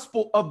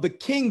gospel of the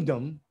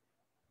kingdom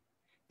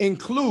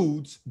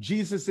includes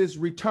Jesus's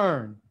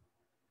return.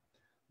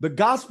 The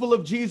gospel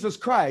of Jesus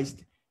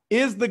Christ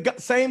is the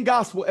same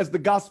gospel as the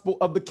gospel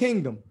of the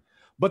kingdom,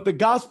 but the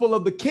gospel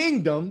of the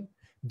kingdom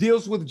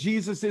deals with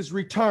Jesus's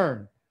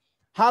return.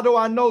 How do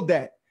I know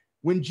that?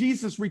 When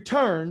Jesus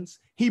returns,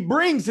 he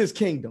brings his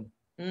kingdom.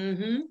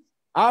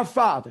 Our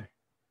Father,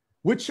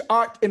 which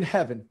art in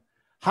heaven,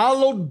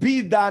 hallowed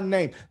be thy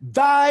name.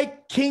 Thy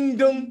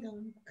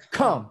kingdom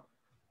come.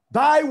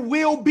 Thy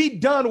will be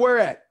done where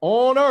at?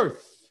 On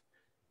earth,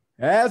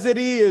 as it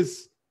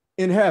is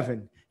in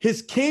heaven.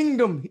 His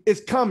kingdom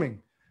is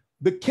coming.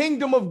 The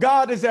kingdom of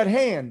God is at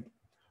hand.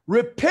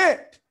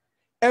 Repent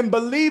and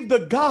believe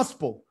the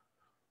gospel.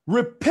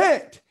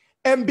 Repent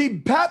and be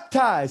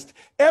baptized.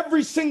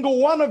 Every single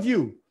one of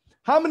you.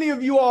 How many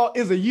of you all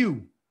is a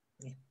you?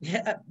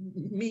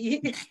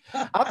 Me.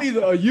 I'm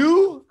either a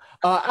you,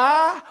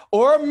 I,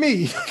 or a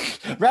me,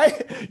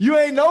 right? You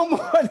ain't no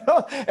more,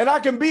 no, and I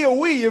can be a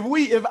we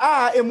if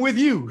I am with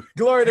you.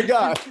 Glory to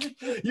God.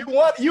 You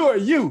are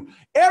you.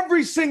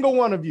 Every single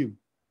one of you.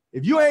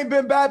 If you ain't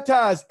been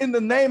baptized in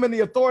the name and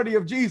the authority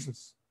of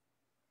Jesus,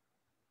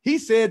 he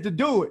said to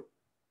do it.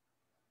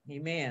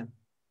 Amen.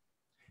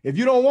 If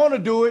you don't want to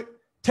do it,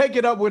 take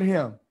it up with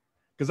him,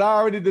 because I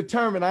already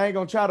determined I ain't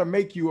gonna try to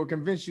make you or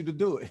convince you to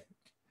do it.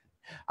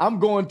 I'm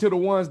going to the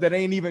ones that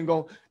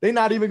they're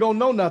not even gonna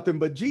know nothing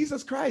but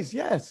Jesus Christ.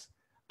 Yes,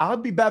 I'll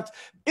be baptized.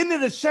 Isn't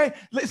it a shame?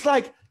 It's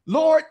like,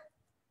 Lord,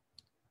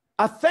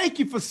 I thank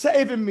you for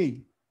saving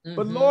me.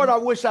 But Lord, I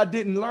wish I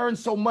didn't learn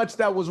so much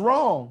that was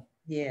wrong.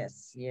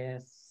 Yes.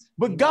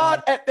 But Amen.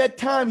 God, at that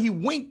time, he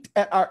winked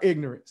at our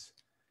ignorance.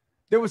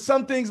 There were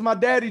some things my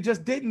daddy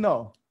just didn't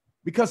know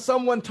because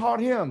someone taught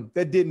him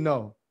that didn't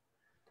know.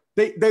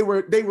 They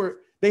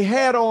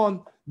had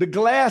on the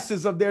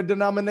glasses of their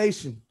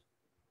denomination.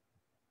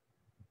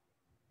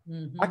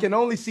 I can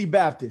only see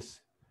Baptist.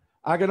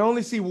 I can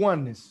only see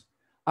oneness.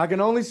 I can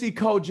only see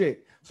Kojic.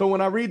 So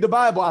when I read the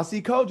Bible, I see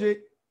Kojic.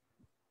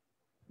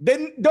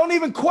 Then don't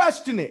even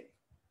question it.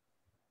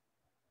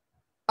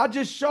 I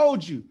just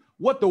showed you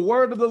what the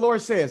word of the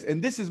Lord says.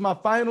 And this is my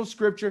final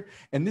scripture.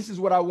 And this is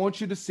what I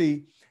want you to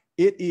see.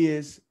 It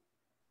is,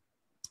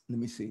 let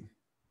me see.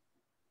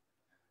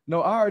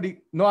 No, I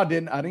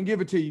didn't. I didn't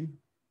give it to you.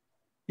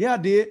 Yeah, I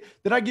did.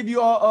 Did I give you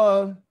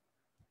all,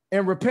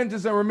 and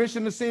repentance and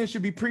remission of sin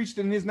should be preached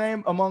in his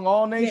name among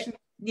all nations?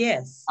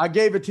 Yes. I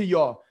gave it to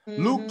y'all.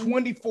 Luke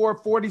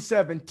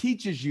 24:47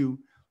 teaches you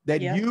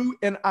that you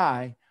and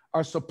I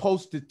are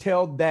supposed to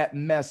tell that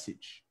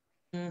message.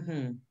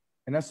 And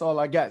that's all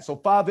I got. So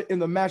Father, in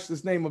the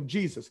matchless name of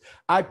Jesus,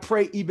 I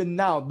pray even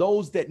now,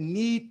 those that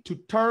need to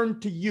turn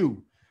to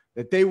you,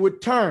 that they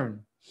would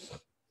turn.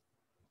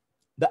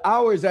 The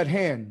hour is at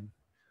hand.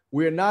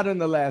 We're not in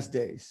the last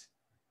days.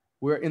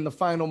 We're in the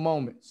final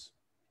moments.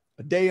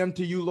 A day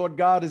unto you, Lord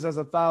God, is as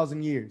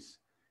 1,000 years,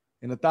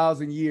 and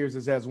 1,000 years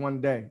is as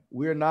one day.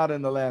 We're not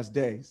in the last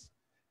days.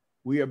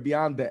 We are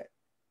beyond that.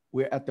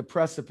 We're at the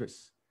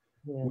precipice.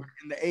 Yeah. We're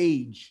in the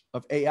age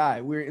of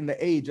AI. We're in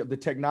the age of the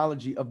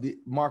technology of the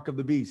mark of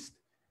the beast,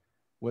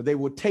 where they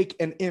will take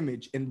an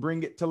image and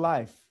bring it to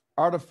life,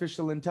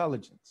 artificial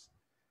intelligence.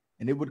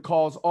 And it would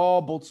cause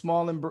all, both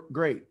small and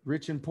great,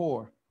 rich and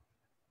poor,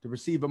 to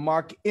receive a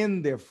mark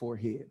in their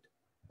forehead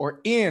or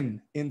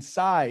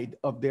inside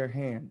of their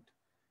hand.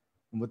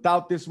 And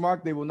without this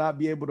mark, they will not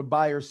be able to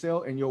buy or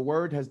sell. And your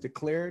word has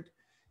declared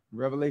in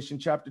Revelation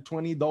chapter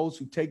 20, those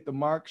who take the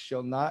mark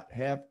shall not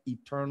have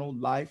eternal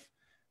life.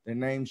 Their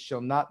names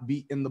shall not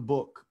be in the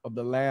book of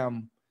the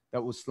Lamb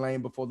that was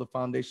slain before the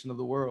foundation of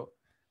the world.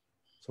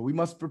 So we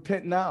must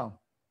repent now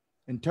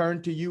and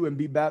turn to you and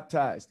be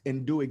baptized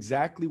and do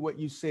exactly what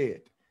you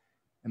said.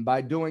 And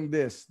by doing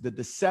this, the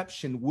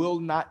deception will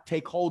not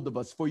take hold of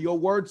us. For your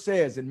word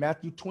says in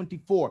Matthew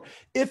 24,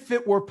 if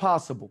it were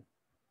possible,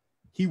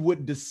 he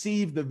would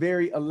deceive the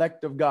very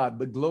elect of God.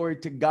 But glory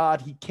to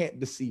God, he can't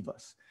deceive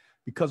us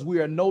because we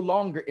are no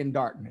longer in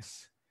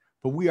darkness,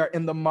 but we are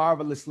in the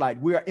marvelous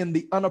light. We are in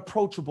the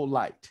unapproachable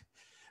light.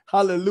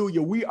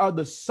 Hallelujah. We are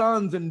the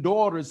sons and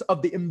daughters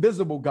of the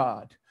invisible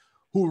God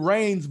who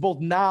reigns both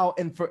now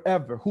and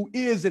forever, who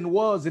is and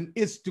was and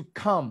is to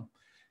come.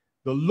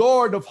 The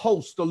Lord of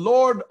hosts, the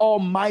Lord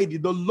Almighty,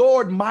 the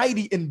Lord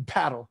mighty in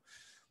battle,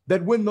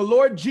 that when the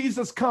Lord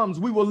Jesus comes,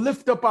 we will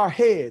lift up our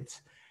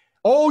heads.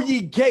 O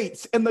ye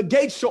gates, and the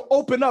gates shall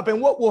open up.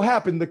 And what will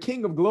happen? The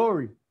King of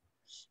glory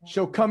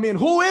shall come in.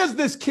 Who is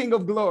this King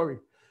of glory?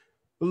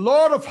 The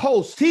Lord of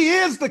hosts. He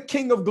is the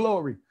King of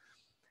glory.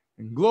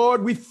 And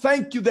Lord, we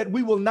thank you that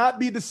we will not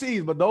be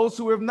deceived, but those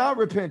who have not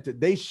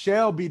repented, they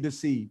shall be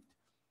deceived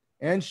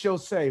and shall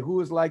say, who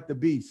is like the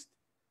beast?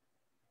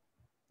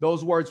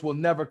 Those words will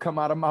never come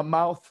out of my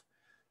mouth.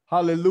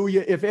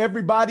 Hallelujah. If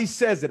everybody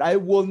says it, I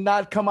will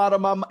not come out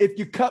of my mouth. If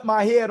you cut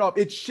my head off,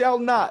 it shall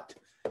not.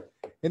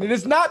 And it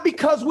is not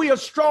because we are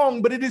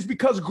strong, but it is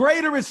because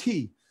greater is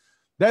he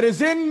that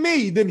is in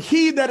me than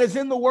he that is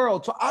in the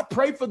world. So I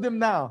pray for them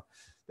now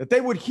that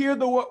they would hear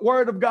the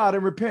word of God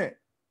and repent,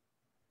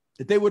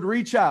 that they would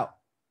reach out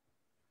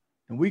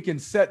and we can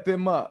set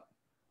them up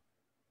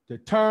to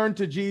turn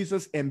to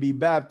Jesus and be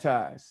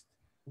baptized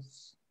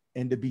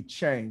and to be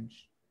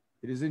changed.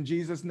 It is in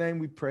Jesus' name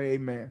we pray,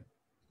 amen.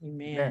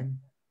 Amen.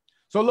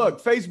 So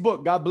look,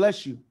 Facebook, God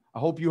bless you. I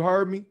hope you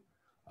heard me.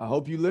 I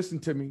hope you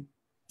listened to me.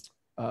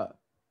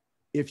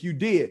 If you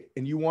did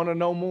and you want to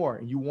know more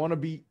and you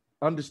want to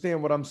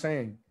understand what I'm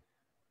saying,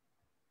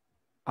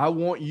 I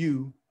want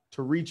you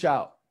to reach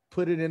out,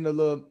 put it in the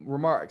little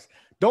remarks.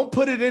 Don't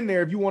put it in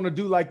there if you want to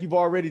do like you've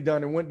already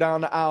done and went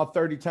down the aisle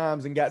 30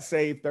 times and got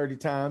saved 30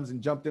 times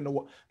and jumped in the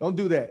water. Don't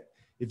do that.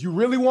 If you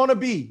really want to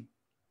be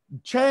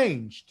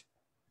changed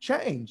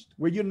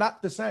where you're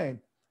not the same,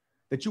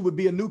 that you would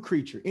be a new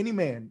creature, any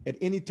man at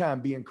any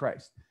time be in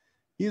Christ.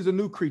 He is a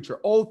new creature.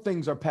 Old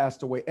things are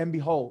passed away, and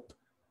behold,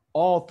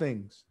 all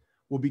things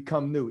will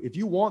become new. If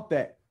you want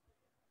that,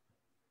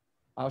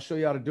 I'll show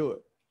you how to do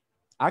it.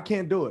 I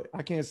can't do it.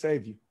 I can't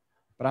save you,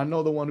 but I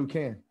know the one who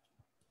can.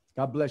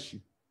 God bless you.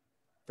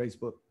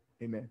 Facebook.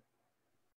 Amen.